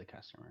value to the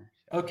customer.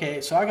 So,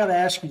 Okay, so I got to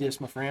ask you this,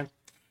 my friend.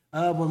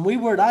 When we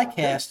were at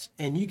sure. ICAST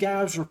and you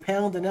guys were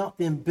pounding out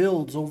them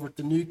builds over at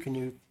the New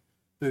Canoe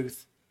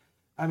booth,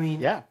 I mean,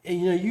 Yeah.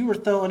 you were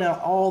throwing out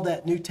all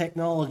that new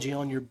technology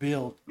on your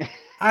build.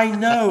 I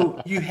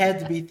know you had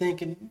to be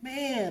thinking,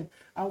 man,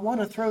 I want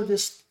to throw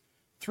this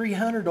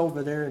 300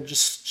 over there and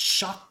just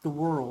shock the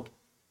world.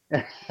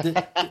 Did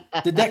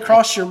that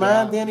cross your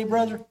mind, Yeah. Danny,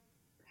 brother?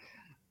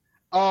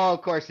 Oh,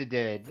 of course it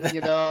did.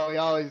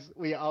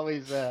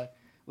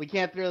 We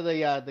can't throw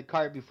the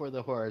cart before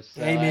the horse.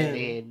 So I Amen.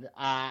 mean,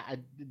 I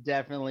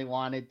definitely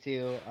wanted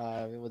to.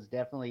 It was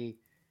definitely,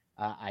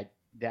 I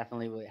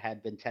definitely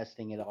had been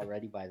testing it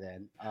already by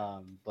then.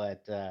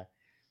 But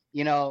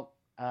you know,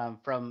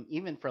 from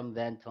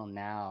then till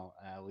now,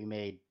 we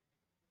made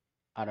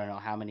I don't know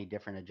how many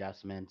different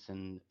adjustments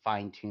and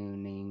fine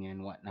tuning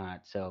and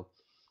whatnot. So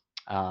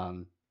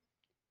um,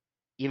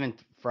 even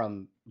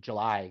from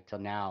July till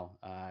now,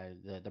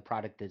 the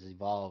product has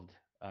evolved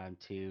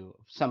to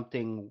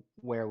something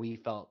where we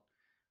felt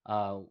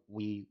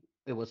we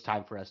it was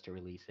time for us to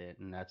release it,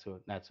 and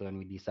that's when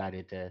we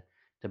decided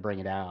to bring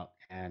it out.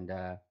 And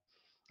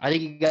I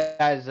think you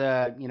guys,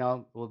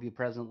 will be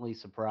pleasantly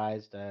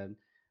surprised.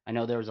 I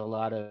know there was a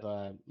lot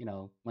of,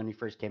 when we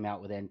first came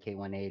out with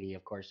NK180,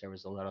 of course, there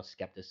was a lot of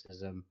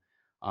skepticism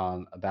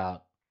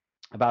about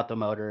the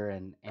motor,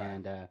 and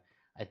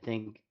I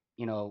think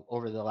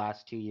over the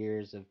last 2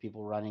 years of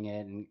people running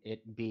it and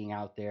it being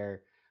out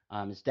there,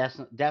 it's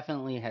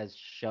definitely has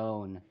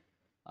shown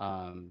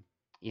um,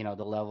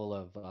 the level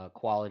of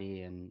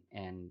quality and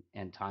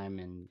time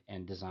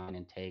and design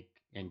and take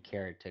and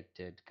care it took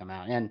to come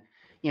out, and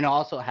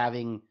also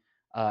having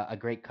a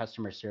great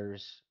customer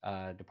service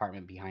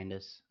department behind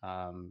us.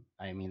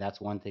 I mean,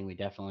 that's one thing we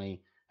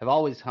definitely have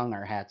always hung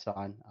our hats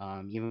on,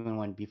 even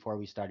when before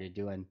we started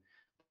doing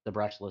the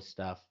brushless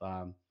stuff.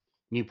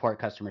 Newport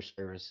customer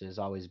service has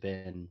always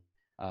been,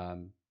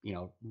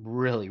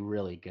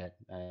 really good.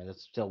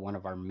 That's still one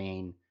of our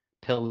main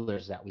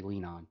pillars that we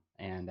lean on,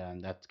 and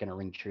that's going to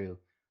ring true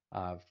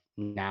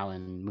now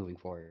and moving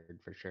forward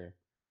for sure.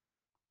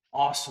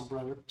 Awesome,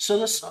 brother. So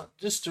let's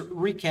just to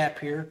recap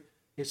here.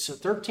 It's a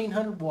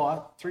 1300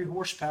 watt, 3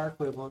 horsepower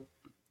equivalent,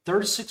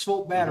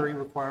 36-volt Hmm. battery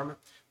requirement.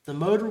 The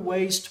motor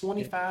weighs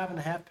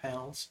 25.5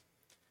 pounds.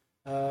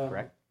 Um,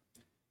 Correct.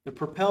 the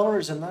propeller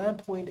is a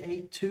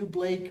 9.82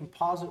 blade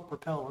composite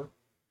propeller.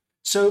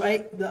 So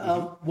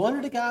Hmm. one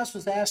of the guys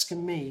was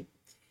asking me,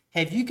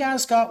 have you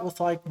guys got with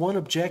like one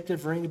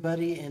objective or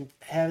anybody and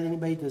had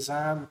anybody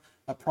design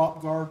a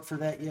prop guard for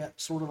that yet?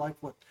 Sort of like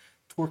what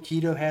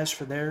Torpedo has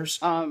for theirs?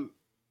 Um,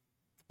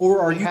 Or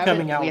are we you haven't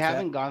coming out we with that?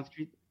 haven't gone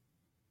through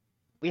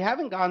we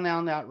haven't gone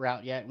down that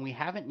route yet, and we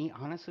haven't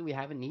honestly we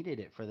haven't needed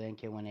it for the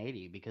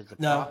NK180 because the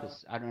No. prop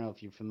is I don't know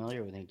if you're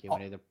familiar with Oh, NK180.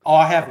 I The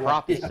have one.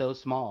 prop is Yeah. so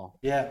small.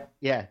 Yeah.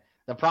 Yeah,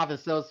 the prop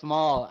is so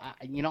small.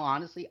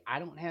 Honestly, I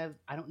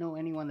don't know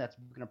anyone that's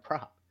gonna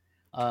prop.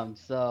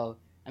 So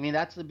I mean,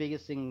 that's the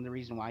biggest thing. The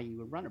reason why you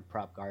would run a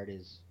prop guard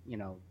is, to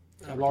A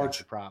protect the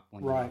large, prop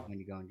when right.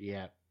 you go into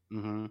yeah.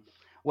 Hmm.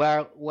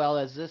 Well,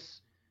 as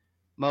this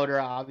motor,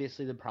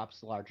 obviously the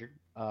prop's larger.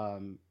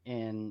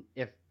 And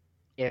if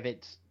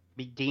it's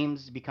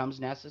becomes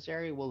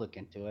necessary, we'll look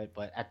into it.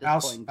 But at this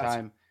point in That's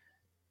time,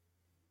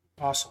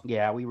 awesome.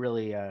 yeah, we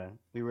really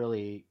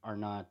are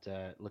not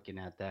looking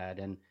at that,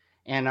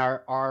 and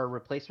our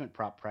replacement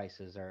prop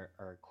prices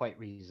are quite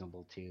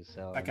reasonable too.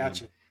 So I I mean,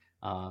 got you.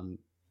 um,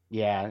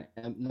 yeah,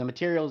 and the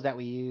materials that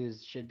we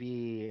use should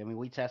be. I mean,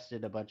 we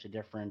tested a bunch of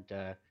different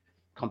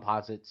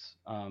composites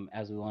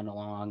as we went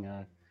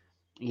along.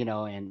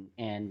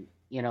 And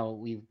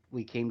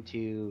we came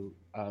to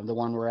the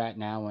one we're at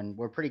now, and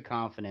we're pretty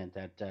confident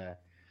that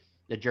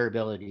the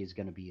durability is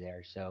going to be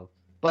there. So,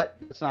 but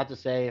that's not to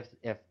say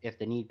if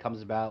the need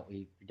comes about,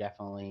 we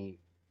definitely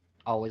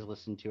always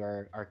listen to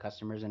our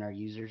customers and our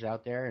users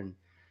out there, and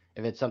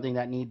if it's something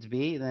that needs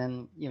be,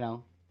 then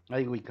I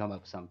think we come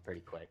up with something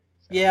pretty quick.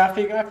 Yeah, I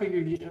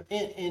figured,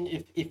 and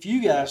if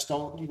you guys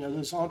don't,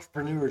 those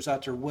entrepreneurs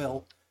out there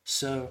will.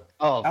 So,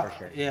 Oh, for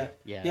sure. yeah,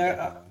 Yeah, yeah.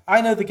 definitely.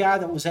 I know the guy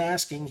that was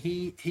asking.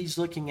 He's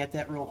looking at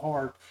that real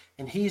hard,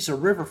 and he's a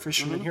river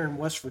fisherman Mm-hmm. here in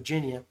West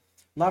Virginia.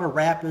 A lot of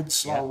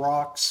rapids, a lot Yeah. of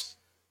rocks.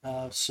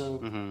 So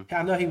Mm-hmm.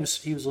 I know he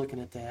was looking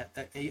at that.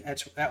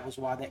 That was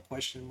why that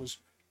question was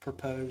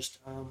proposed.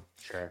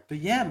 Sure. But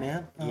yeah,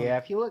 man. Yeah,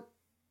 if you look,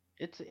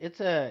 it's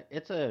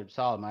a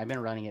solid. I've been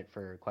running it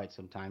for quite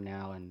some time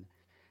now,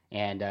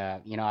 and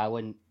I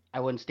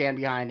wouldn't stand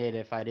behind it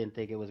if I didn't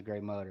think it was a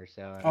great motor.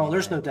 So I Oh, mean,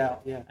 there's no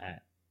doubt. Yeah, I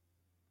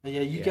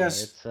yeah. You yeah,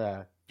 guys, it's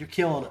you're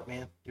killing it,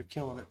 man. You're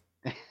killing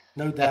it.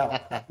 No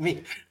doubt.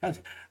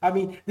 I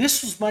mean,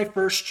 this was my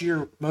first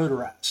year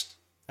motorized.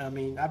 I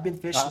mean, I've been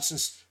fishing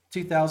since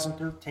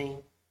 2013,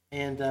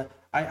 and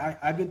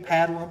I've been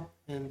paddling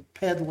and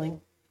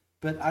pedaling,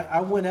 but I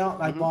went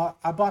out and Mhm.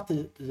 I bought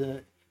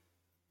the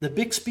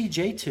Bixby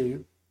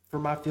J2 for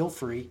my feel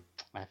free.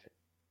 I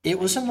It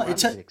I was used to run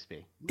it's a a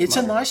Bixby it's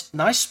a motor.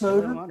 nice Good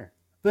little motor, motor.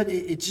 but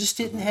it just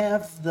didn't Mhm.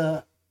 have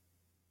the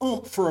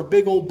oomph for a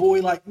big old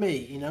boy like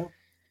me.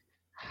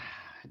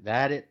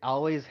 That it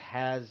always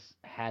has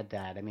had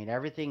that. I mean,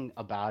 everything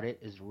about it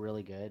is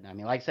really good. I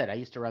mean, like I said, I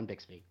used to run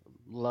Bixby,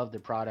 love the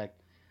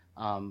product,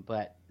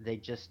 but they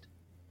just,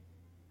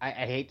 I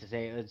hate to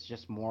say it, it's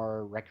just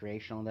more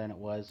recreational than it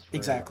was for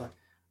Exactly.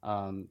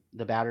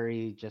 the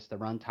battery. Just the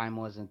runtime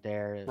wasn't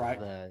there. Right.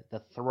 The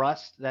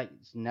thrust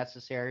that's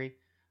necessary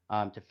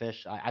to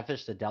fish. I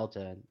fished the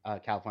Delta,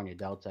 California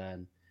Delta,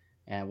 and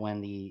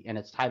and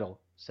it's tidal,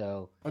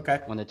 so Okay.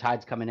 when the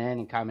tide's coming in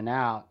and coming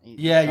out,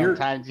 Yeah,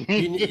 sometimes you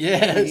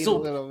yeah, you it's need a a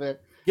little,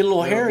 get a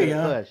little little bit hairy,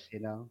 of huh? push, you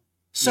know.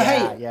 So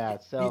Yeah, hey, yeah. you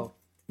So,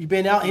 you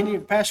been out mhm. any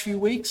the past few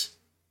weeks?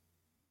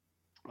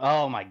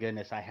 Oh my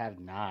goodness, I have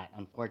not.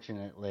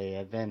 Unfortunately,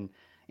 I've been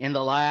in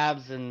the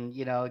labs and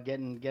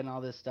getting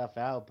all this stuff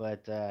out,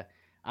 but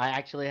I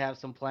actually have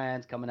some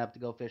plans coming up to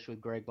go fish with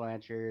Greg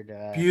Blanchard.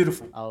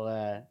 Beautiful. I'll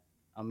uh,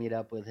 I'll meet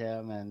up with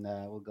him and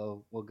we'll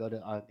go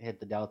to hit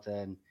the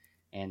Delta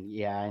and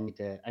yeah,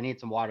 I need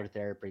some water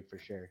therapy for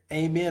sure,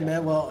 Amen,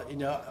 man. definitely.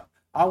 Well,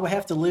 I will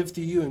have to live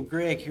through you and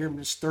Greg here in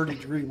this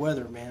 30-degree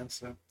weather, man.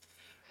 So,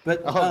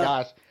 but Oh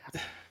gosh.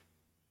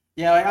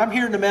 yeah, I'm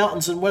here in the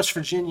mountains in West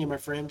Virginia, my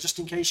friend. Just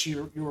in case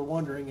you were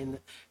wondering, and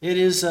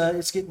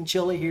it's getting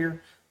chilly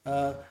here.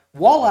 Walleye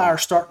Mhm. are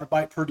starting to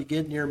bite pretty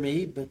good near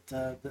me, but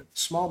the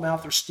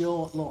smallmouth are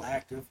still a little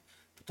active.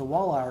 But the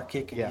walleye are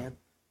kicking Yeah. in.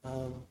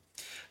 Um,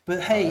 but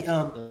Oh, hey,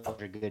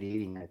 those are good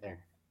eating right there.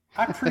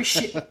 I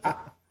appreciate.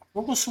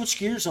 We're gonna switch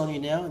gears on you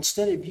now.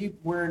 Instead of you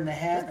wearing the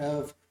hat Sure.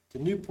 of the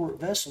Newport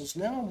vessels,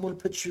 now I'm gonna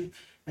put you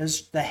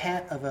as the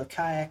hat of a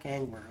kayak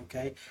angler.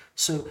 Okay,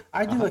 so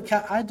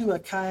Uh-huh. I do a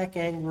kayak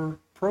angler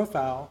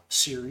profile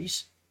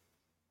series,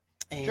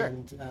 Sure.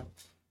 and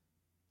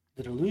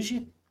did I lose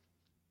you?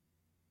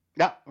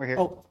 Yeah, we're here.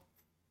 Oh,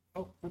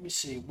 let me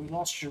see. We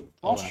lost your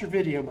Hold on.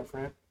 video, my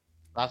friend.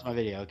 Lost my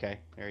video. Okay,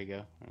 there you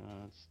go.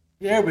 Let's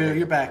There we go. pull it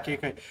You're up here.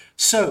 back. Okay.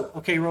 So,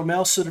 okay,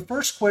 Romel. So the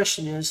first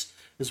question is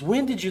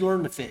when did you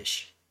learn to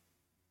fish?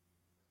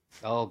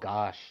 Oh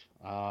gosh,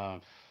 I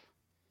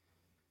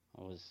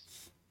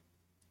was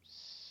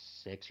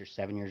 6 or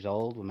 7 years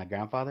old with my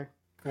grandfather.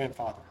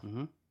 Grandfather.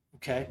 Hmm.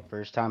 Okay.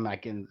 First time I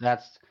can.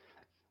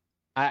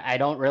 I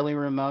don't really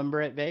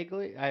remember it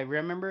vaguely. I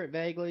remember it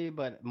vaguely,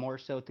 but more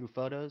so through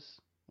photos.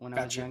 When I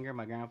was Gotcha. younger,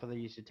 my grandfather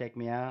used to take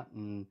me out,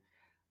 and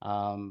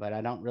but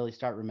I don't really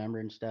start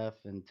remembering stuff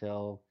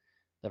until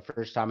the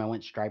first time I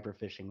went striper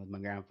fishing with my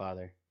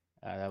grandfather.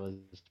 That was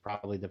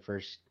probably the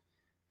first,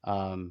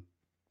 um,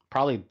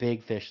 probably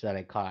big fish that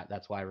I caught.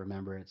 That's why I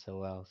remember it so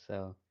well.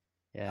 So,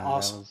 yeah, that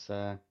Awesome.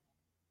 was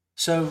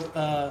So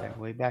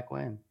way back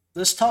when.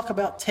 let's talk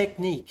about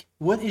technique.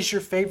 What is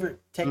your favorite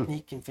Mm.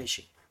 technique in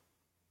fishing?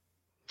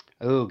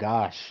 Oh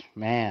gosh,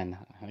 man,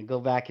 I go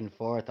back and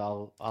forth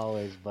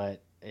always,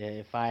 but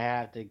if I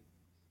have to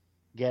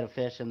get a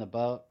fish in the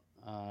boat,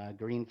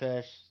 green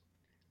fish,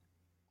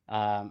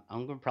 I'm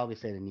gonna probably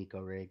say the Nico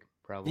rig,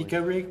 probably.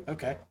 Nico rig?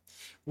 Okay.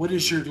 What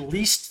is Hmm. your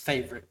least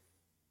favorite?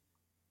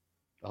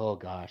 Oh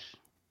gosh,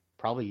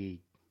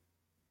 probably.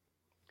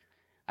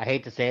 I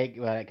hate to say it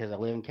because I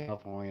live in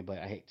California, but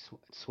I hate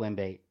swim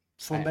bait.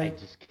 Swim I bait?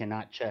 just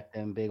cannot check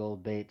them big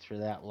old baits for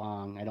that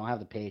long. I don't have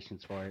the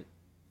patience for it.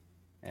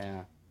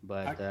 Yeah,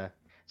 I, but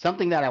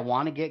something that I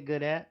want to get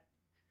good at.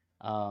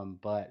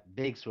 But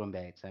big swim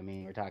baits. I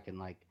mean, we're talking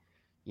like,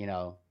 you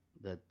know,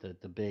 the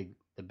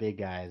big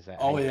guys.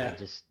 oh I yeah.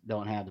 just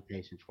don't have the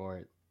patience for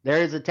it.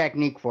 There is a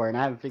technique for it, and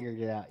I haven't figured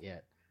it out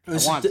yet. I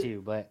Is want it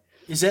to, but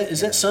is you that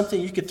know, something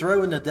you could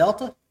throw in the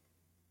delta?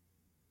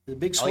 The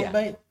big oh swim yeah,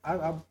 bait?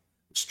 hmm,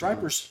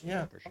 Stripers.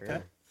 Yeah. for Okay.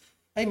 sure.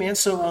 Hey man.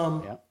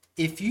 So Yeah.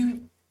 if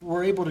you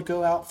were able to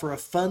go out for a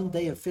fun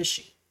day of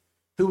fishing,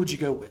 who would you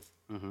go with?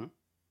 Hmm.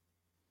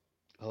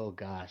 Oh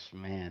gosh,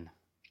 man.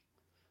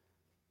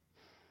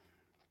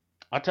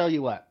 I'll tell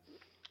you what.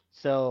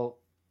 So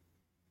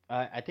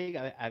I think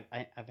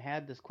I've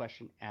had this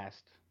question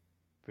asked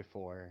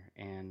before,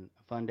 and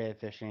a fun day of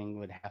fishing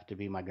would have to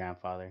be my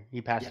grandfather.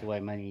 He passed Yeah. away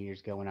many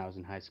years ago when I was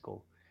in high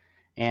school.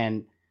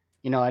 And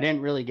I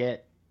didn't really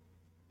get.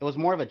 It was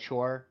more of a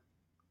chore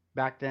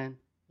back then.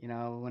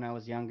 When I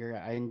was younger,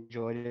 I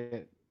enjoyed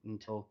it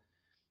until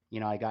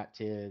I got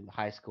to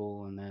high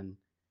school, and then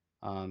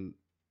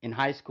in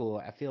high school,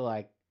 I feel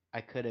like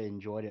I could have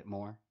enjoyed it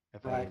more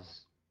if I Right.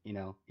 was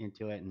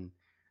into it. And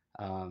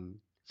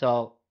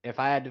so if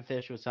I had to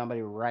fish with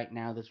somebody right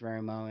now, this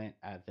very moment,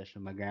 I'd fish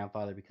with my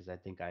grandfather because I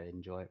think I'd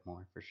enjoy it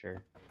more for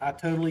sure. I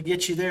totally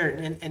get you there,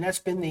 and that's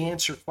been the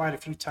answer quite a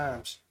few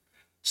times.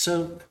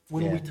 So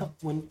when Yeah. we talk,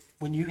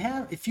 when you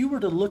have, if you were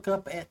to look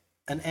up at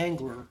an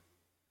angler,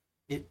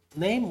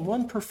 name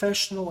one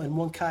professional and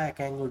one kayak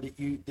angler that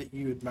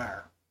you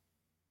admire.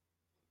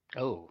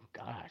 Oh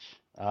gosh.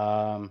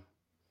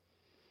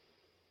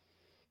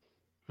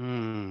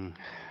 Hmm.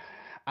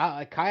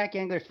 Kayak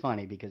angler's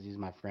funny because he's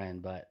my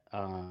friend, but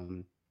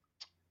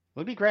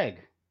would be Greg.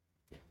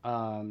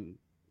 Um,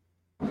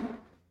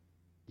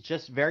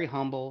 just very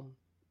humble,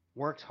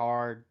 works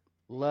hard,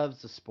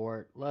 loves the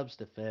sport, loves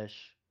to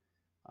fish,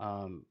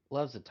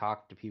 loves to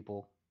talk to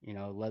people.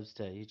 Loves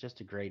to. He's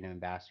just a great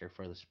ambassador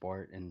for the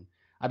sport, and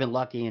I've been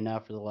lucky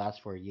enough for the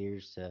last 4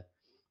 years to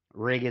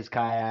rig his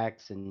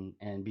kayaks and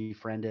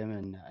befriend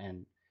him,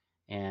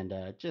 and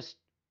just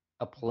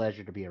a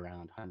pleasure to be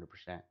around.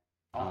 100%.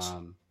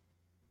 Awesome.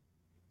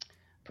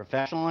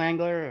 Professional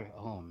angler.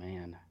 Oh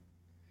man,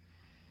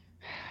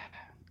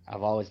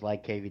 I've always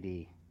liked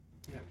KVD.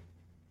 Yeah.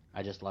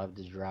 I just love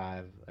his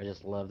drive. I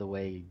just love the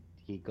way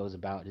he goes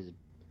about his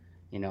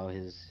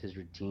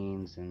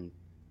routines, and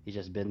he's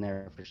just been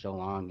there for so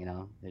long.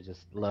 I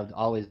just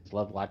always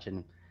loved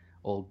watching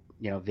old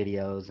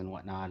videos and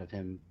whatnot of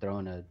him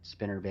throwing a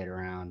spinner bait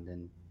around,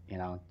 and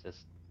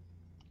just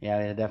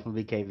yeah, it'd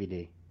definitely be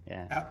KVD.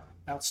 Yeah.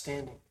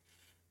 Outstanding.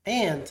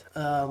 And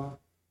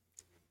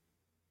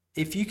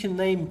if you can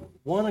name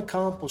one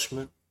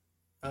accomplishment,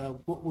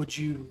 what would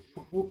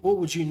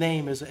you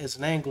name as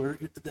an angler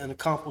an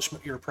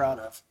accomplishment you're proud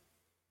of?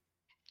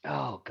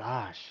 Oh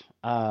gosh.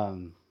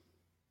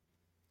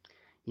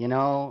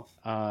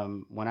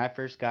 When I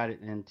first got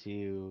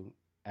into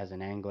as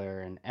an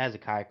angler and as a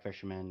kayak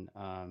fisherman,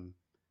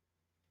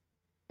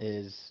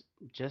 is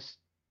just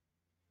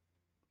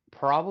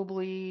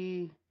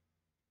probably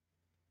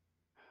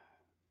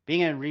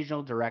being a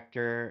regional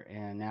director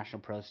and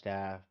national pro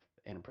staff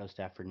and a pro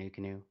staff for New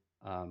Canoe.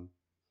 Um,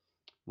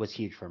 was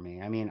huge for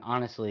me. I mean,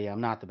 honestly,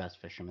 I'm not the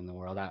best fisherman in the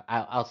world.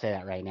 I'll say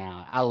that right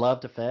now. I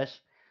love to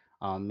fish.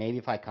 Maybe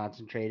if I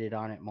concentrated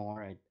on it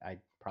more, I'd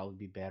probably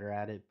be better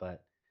at it.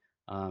 But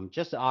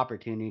just the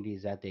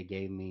opportunities that they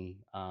gave me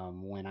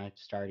when I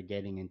started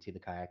getting into the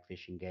kayak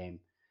fishing game,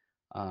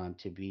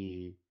 to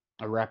be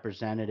a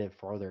representative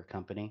for their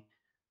company,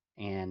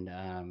 and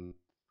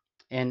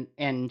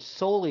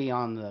solely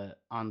on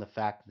the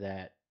fact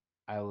that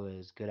I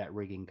was good at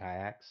rigging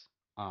kayaks.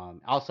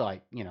 Also,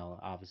 I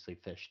obviously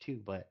fish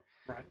too, but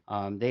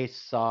Right. they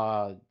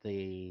saw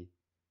the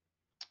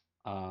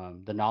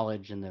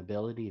knowledge and the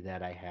ability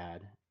that I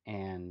had,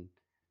 and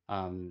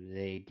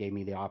they gave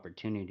me the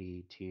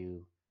opportunity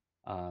to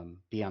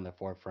be on the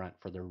forefront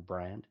for their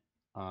brand.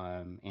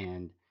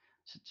 And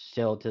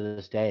still to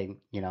this day,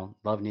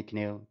 love New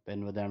Canoe.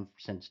 Been with them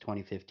since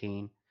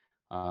 2015.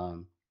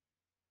 Um,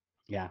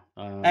 yeah,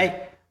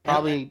 Hey, and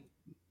probably,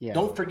 yeah,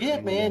 don't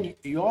forget, name of man, them.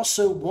 you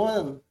also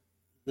won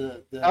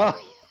the Oh,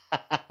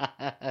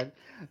 that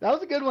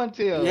was a good one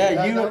too. yeah,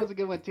 That you was a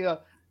good one too.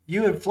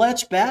 you and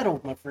Fletch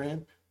battled, my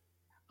friend.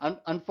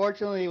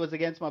 Unfortunately, it was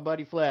against my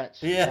buddy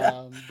Fletch.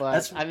 Yeah, But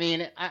that's I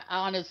mean,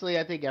 honestly,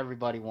 I think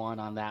everybody won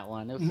on that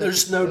one.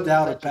 there's no It was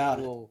doubt such a about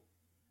it. cool,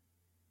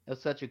 it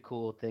was such a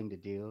cool thing to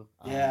do.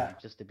 Yeah.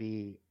 Just to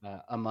be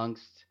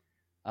amongst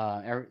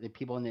the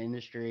people in the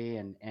industry,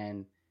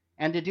 and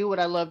to do what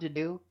I love to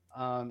do.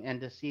 And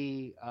to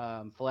see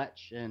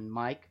Fletch and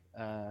Mike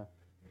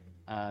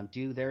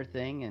do their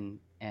thing,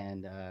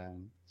 and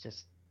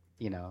just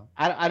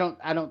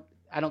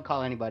I don't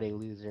call anybody a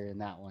loser in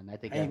that one. I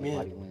think Amen.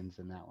 everybody wins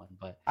in that one.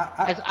 But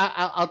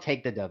I, I'll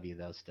take the W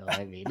though. Still,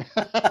 I mean,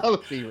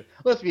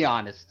 let's be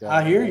honest. Still,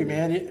 I hear you,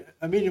 man.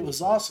 It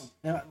was awesome.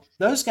 Now,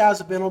 those guys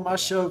have been on my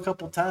show a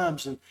couple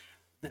times, and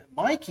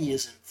Mikey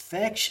is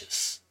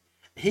infectious.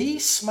 He Oh,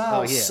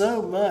 smiles he is.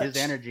 so His much.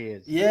 energy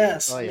is.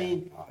 Yes, Oh I yeah.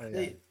 mean Oh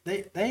yeah.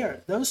 they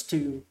are those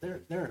two.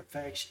 They're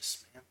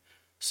infectious, man.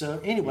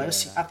 So anyway, let's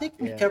see. Yeah. I think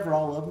we Yeah. covered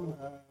all of them.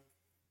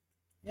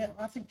 Yeah,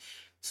 I think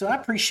so. I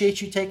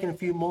appreciate you taking a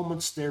few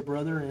moments there,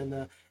 brother,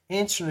 and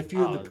answering a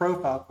few of the Oh,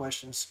 profile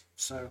questions.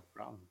 So, no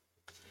problem.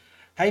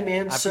 hey,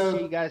 man. I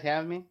appreciate you So, guys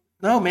having me.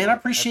 no, man, I I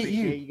appreciate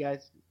appreciate you you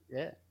guys.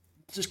 Yeah.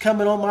 just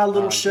coming on my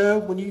little Um. show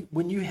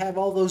when you have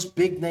all those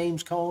big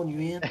names calling you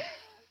in.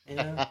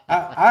 Yeah,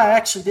 I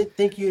actually didn't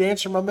think you'd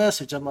answer my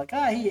message. I'm like,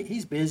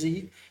 he's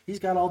busy. He's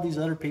got all these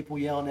other people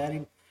yelling at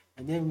him.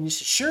 And then when you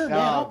said, sure, man,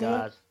 Oh I'll do it.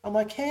 gosh. I'm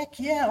like, heck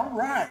yeah, all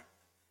right.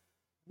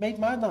 Made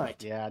my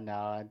night. Yeah,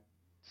 no.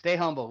 Stay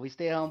humble. We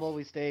stay humble.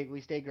 We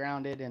stay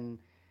grounded, and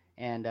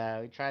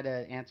we try to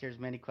answer as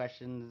many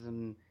questions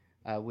and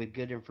with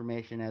good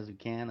information as we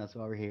can. That's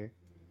why we're here,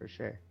 for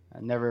sure.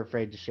 I'm never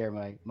afraid to share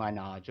my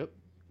knowledge. Oh,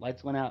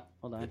 lights went out.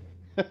 Hold on.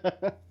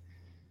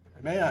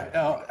 Man,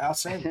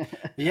 outstanding.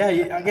 Yeah,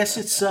 I guess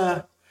it's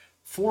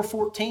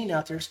 4:14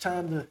 out there. It's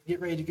time to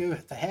get ready to go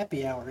at the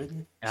happy hour,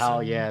 isn't it?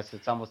 Oh yes,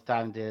 it's almost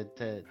time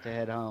to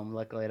head home.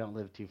 Luckily, I don't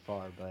live too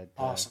far, but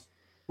Awesome.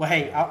 Well,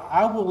 hey,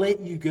 I will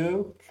let you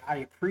go. I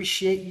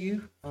appreciate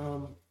you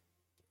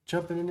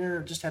jumping in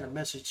there. I just had a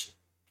message.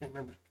 Can't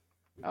remember.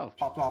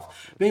 Popped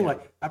off. But anyway,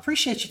 I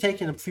appreciate you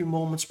taking a few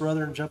moments,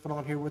 brother, and jumping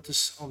on here with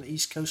us on the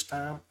East Coast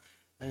time.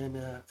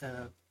 And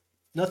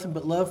nothing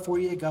but love for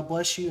you. God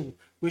bless you, and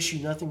wish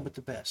you nothing but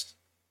the best.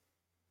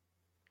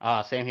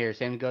 Same here.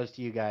 Same goes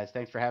to you guys.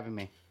 Thanks for having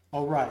me.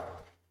 All right.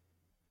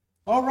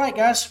 All right,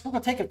 guys. We're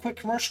going to take a quick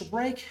commercial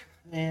break,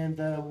 and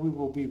we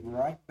will be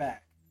right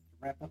back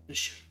to wrap up the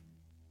show.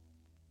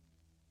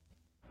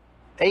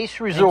 Ace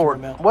Resort,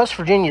 West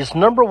Virginia's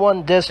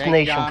 #1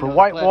 destination for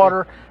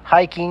whitewater,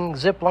 hiking,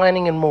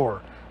 ziplining, and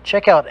more.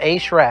 Check out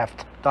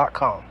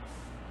aceraft.com.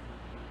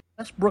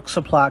 Westbrook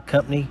Supply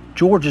Company,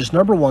 Georgia's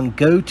 #1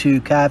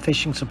 go-to kayak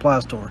fishing supply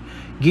store.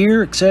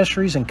 Gear,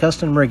 accessories, and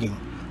custom rigging.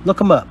 Look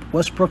them up,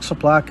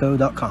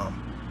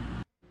 westbrooksupplyco.com.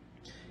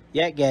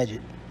 Yak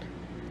Gadget,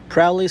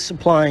 proudly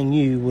supplying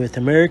you with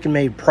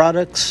American-made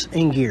products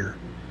and gear.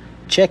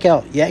 Check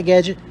out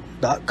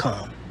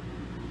yakgadget.com.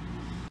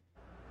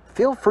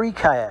 Feel Free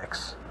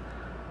Kayaks.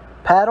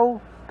 Paddle,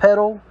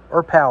 pedal,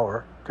 or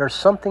power, there's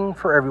something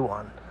for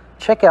everyone.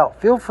 Check out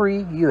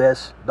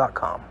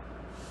feelfreeus.com.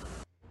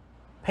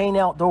 Paint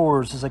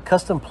Outdoors is a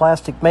custom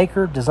plastic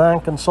maker,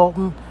 design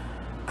consultant,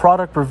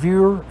 product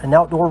reviewer, and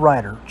outdoor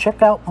writer.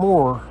 Check out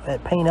more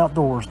at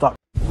paintoutdoors.com.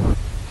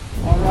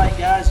 All right,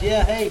 guys.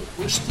 Yeah, hey,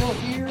 we're still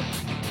here.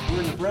 We're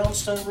in the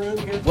Brownstone Room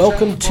here.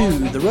 Welcome to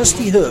the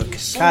Rusty Hook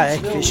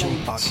Kayak Fishing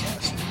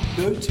Podcast.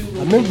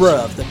 A member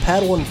of the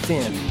Paddle and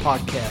Fin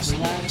Podcast.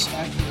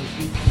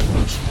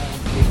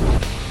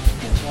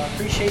 So I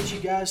appreciate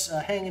you guys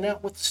hanging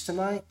out with us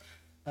tonight.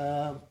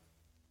 I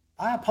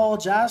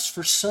apologize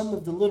for some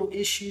of the little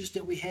issues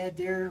that we had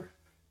there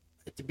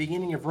at the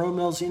beginning of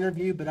Romel's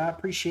interview, but I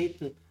appreciate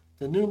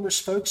the numerous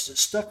folks that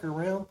stuck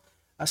around.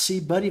 I see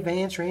Buddy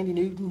Vance, Randy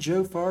Newton,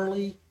 Joe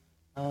Farley,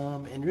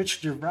 and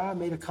Richard DeVry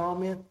made a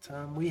comment.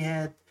 We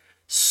had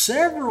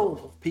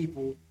several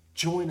people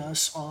join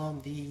us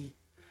on the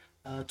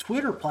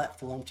Twitter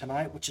platform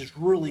tonight, which is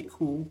really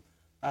cool.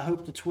 I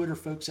hope the Twitter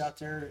folks out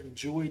there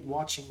enjoyed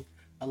watching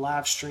a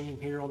live stream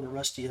here on the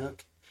Rusty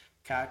Hook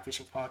Kayak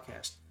Fishing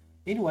Podcast.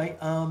 Anyway,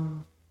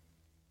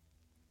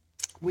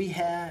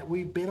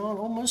 we've been on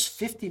almost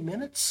 50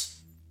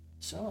 minutes,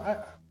 so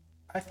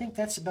I think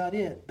that's about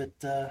it. But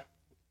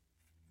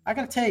I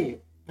got to tell you,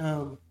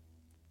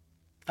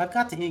 I've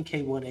got the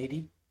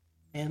Nk300,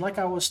 and like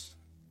I was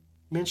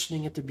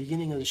mentioning at the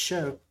beginning of the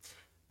show,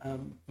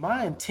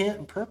 my intent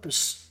and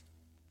purpose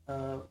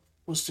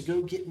was to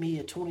go get me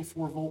a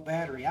 24-volt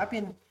battery. I've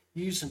been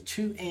using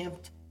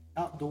 2-amped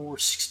outdoor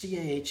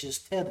 60 AHs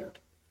tethered,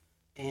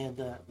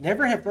 and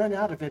never have run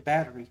out of a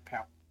battery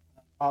power.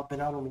 I've been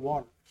out on the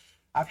water.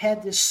 I've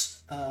had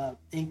this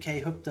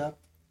Nk hooked up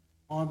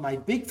on my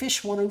Big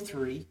Fish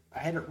 103. I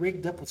had it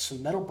rigged up with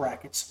some metal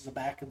brackets on the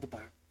back of the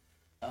boat.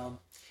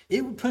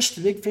 It would push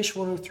the Big Fish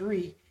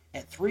 103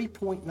 at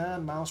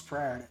 3.9 miles per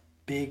hour. That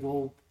big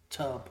old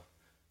tub.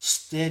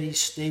 Steady,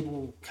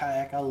 stable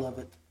kayak. I love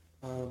it.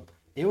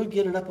 It would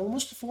get it up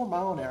almost to 4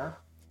 mile an hour.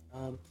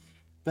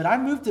 But I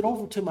moved it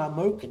over to my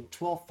Moken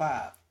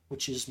 12.5,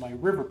 which is my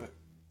riverboat.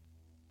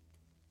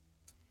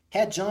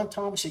 Had John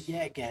Thomas at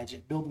Yak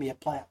Gadget build me a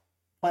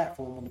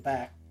platform on the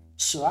back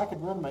so I could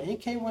run my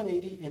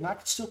Nk300 and I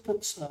could still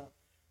put stuff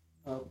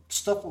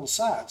on the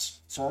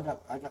sides. So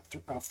I got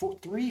 3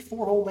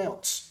 4-hole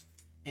mounts,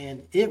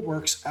 and it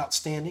works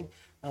outstanding.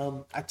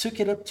 I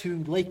took it up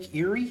to Lake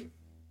Erie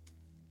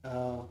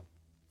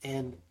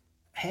and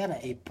had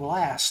a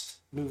blast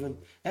moving.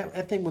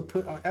 That thing would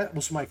that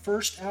was my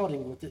first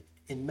outing with it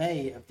in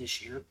May of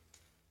this year.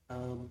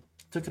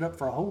 Took it up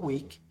for a whole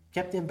week,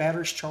 kept them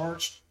batteries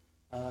charged,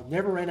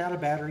 never ran out of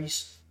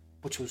batteries,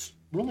 which was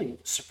really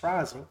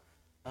surprising.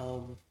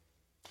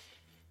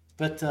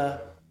 But I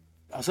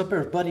was up there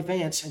with Buddy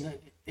Vance, and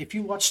if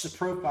you watch the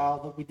profile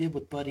that we did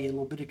with Buddy a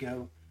little bit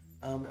ago,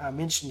 I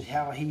mentioned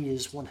how he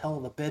is one hell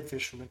of a bed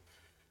fisherman.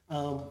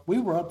 We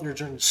were up there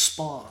during the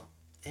spawn,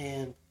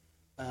 and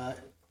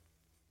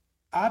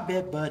I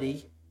bet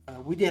Buddy,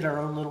 we did our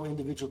own little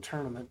individual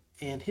tournament,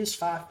 and his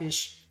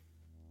 5-fish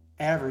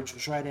average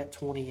was right at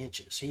 20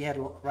 inches. He had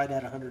right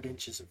at 100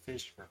 inches of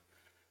fish.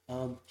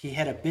 He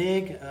had a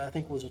big, I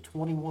think it was a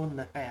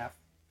 21.5,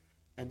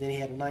 and then he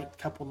had a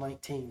couple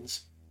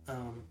 19s.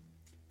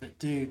 But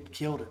dude,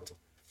 killed it.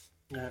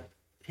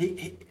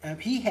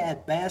 He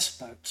had bass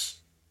boats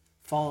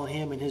following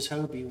him in his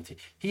Hobie.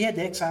 He had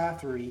the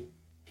XI3.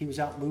 He was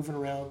out moving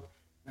around,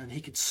 and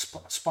he could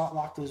spot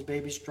lock those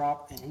babies,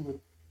 drop, and he would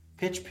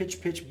pitch,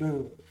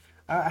 boom.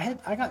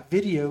 I got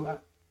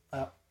video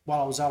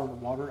while I was out on the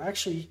water. I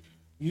actually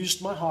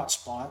used my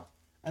hotspot,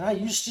 and I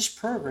used this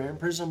program,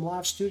 Prism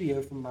Live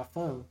Studio, from my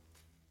phone,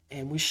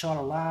 and we shot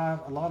a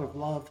lot of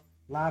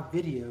live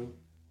video.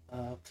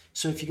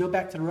 So if you go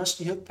back to the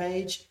Rusty Hook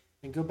page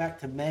and go back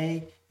to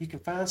May, you can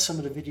find some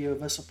of the video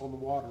of us up on the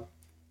water.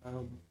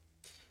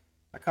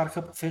 I caught a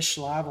couple fish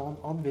live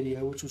on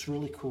video, which was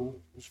really cool.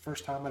 It was the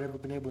first time I'd ever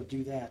been able to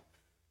do that.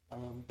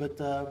 But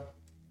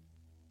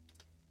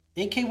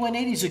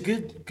Nk300 is a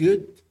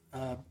good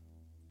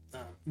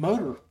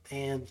motor,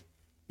 and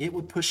it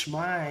would push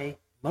my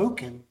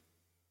Moken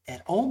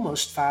at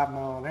almost 5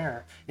 miles an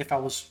hour. If I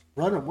was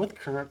running with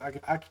current, I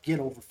could get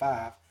over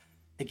 5.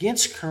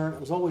 Against current, it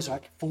was always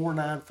like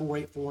 4.9,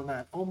 4.8,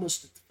 4.9,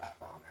 almost at the 5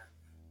 mile an hour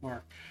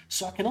mark.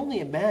 So I can only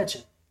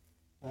imagine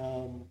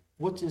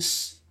what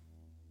this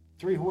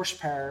 3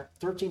 horsepower,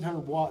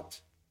 1300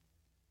 watt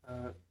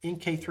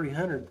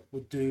Nk300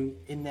 would do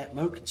in that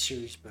Moken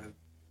series boat.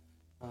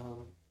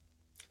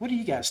 What do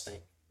you guys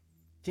think?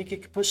 Think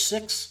it could push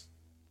 6?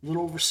 A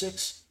little over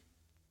 6?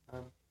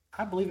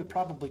 I believe it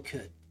probably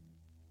could.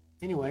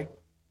 Anyway,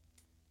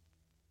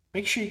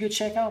 make sure you go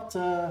check out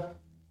the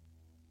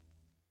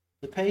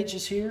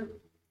pages here.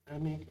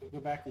 Let me go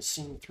back to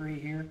scene 3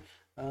 here.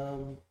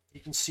 You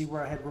can see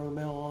where I had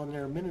Romel on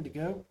there a minute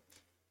ago.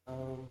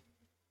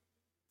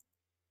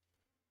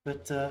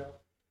 But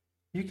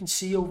you can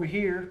see over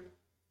here,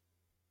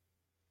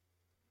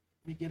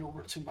 let me get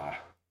over to my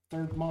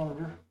third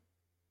monitor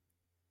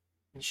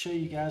and show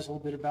you guys a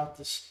little bit about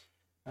this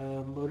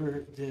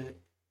motor.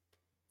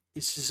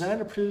 It's designed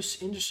to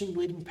produce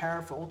industry-leading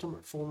power for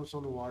ultimate performance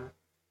on the water.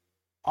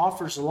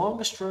 Offers the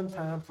longest run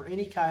time for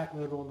any kayak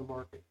motor on the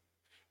market.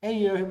 And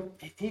you know,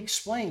 he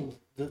explained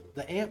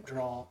the amp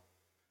draw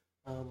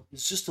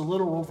is just a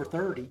little over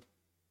 30.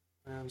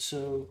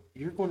 So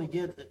you're going to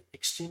get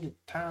extended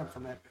time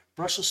from that.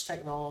 Brushless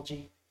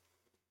technology,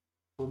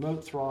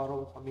 remote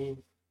throttle. I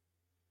mean,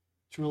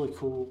 it's really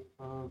cool.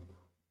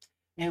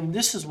 And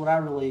this is what I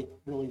really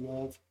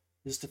love,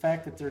 is the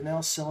fact that they're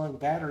now selling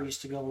batteries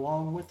to go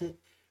along with it.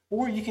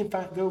 Or you can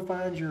go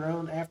find your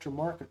own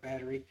aftermarket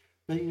battery.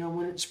 But, you know,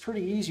 when it's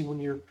pretty easy when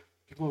you're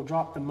going to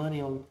drop the money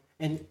on.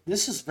 And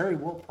this is very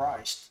well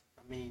priced.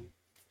 I mean,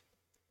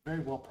 very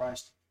well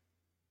priced.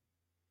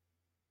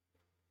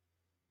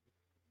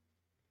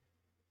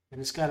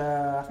 And it's got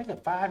I think a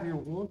 5-year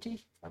warranty,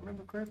 if I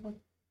remember correctly.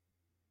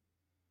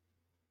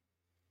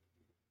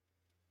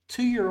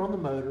 2-year on the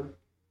motor.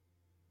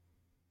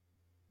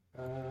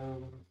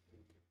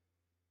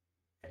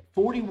 At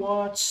 40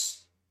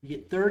 watts, you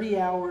get 30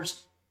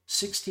 hours,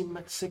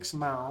 66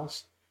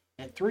 miles.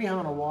 At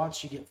 300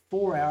 watts, you get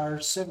 4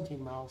 hours,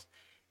 17 miles.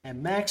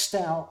 And maxed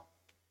out,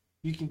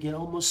 you can get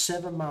almost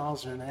 7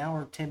 miles in an hour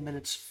and 10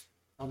 minutes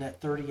on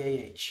that 30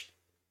 AH.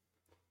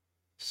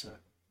 So,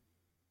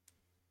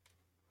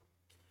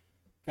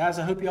 guys,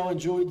 I hope y'all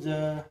enjoyed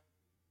the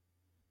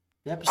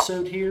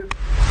episode here.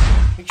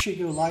 Make sure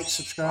you go like,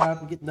 subscribe,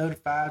 and get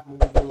notified when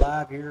we go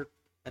live here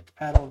at the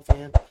Paddle and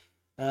Fin.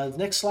 The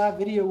next live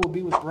video will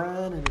be with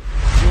Brian and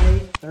Jay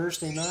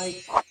Thursday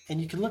night. And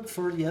you can look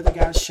for the other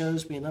guys'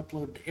 shows being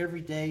uploaded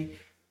every day.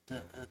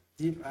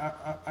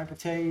 I can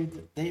tell you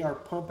that they are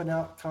pumping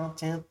out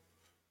content.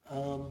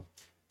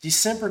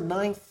 December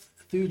 9th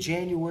through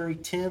January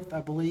 10th,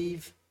 I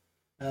believe,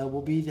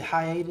 will be the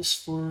hiatus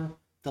for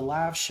the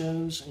live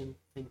shows and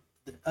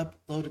the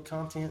uploaded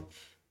content.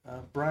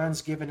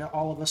 Brian's giving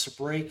all of us a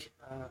break,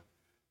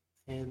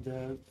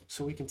 and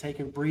so we can take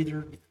a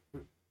breather,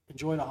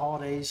 enjoy the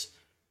holidays,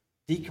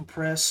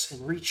 decompress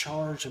and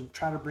recharge, and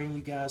try to bring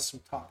you guys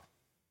some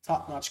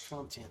top-notch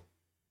content.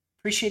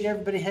 Appreciate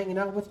everybody hanging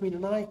out with me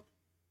tonight.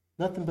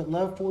 Nothing but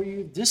love for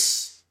you.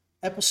 This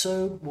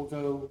episode will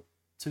go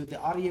to the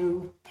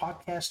audio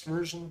podcast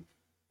version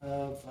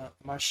of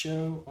my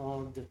show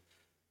on the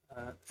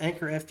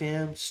Anchor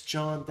FM's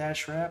John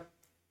Rap.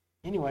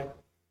 Anyway,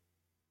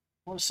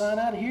 I want to sign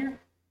out of here.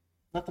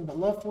 Nothing but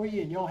love for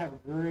you, and y'all have a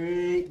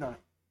great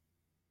night.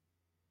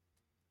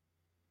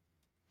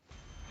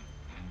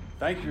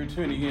 Thank you for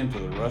tuning in to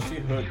the Rusty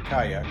Hook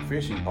Kayak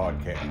Fishing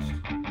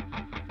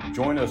Podcast.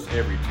 Join us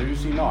every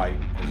Tuesday night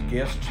as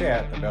guests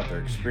chat about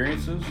their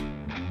experiences,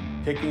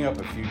 picking up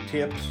a few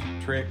tips,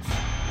 tricks,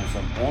 and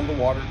some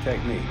on-the-water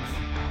techniques,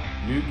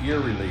 new gear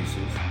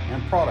releases,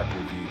 and product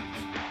reviews.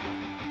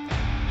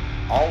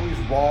 Always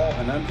raw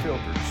and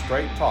unfiltered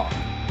straight talk,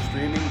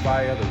 streaming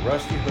via the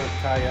Rusty Hook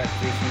Kayak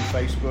Fishing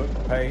Facebook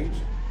page,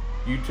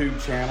 YouTube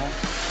channel,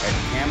 at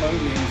Camo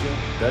Ninja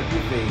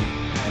WV,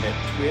 and at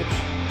Twitch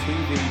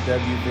TV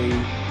WV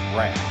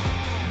Rap.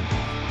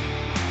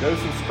 Go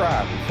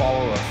subscribe and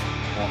follow us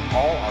on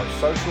all our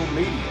social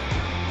media.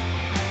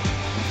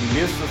 If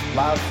you missed this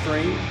live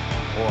stream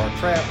or are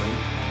traveling,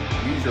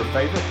 use your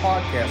favorite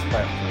podcast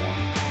platform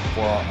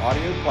for our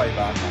audio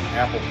playback on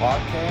Apple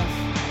Podcasts,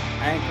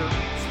 Anchor,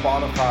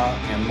 Spotify,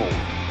 and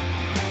more.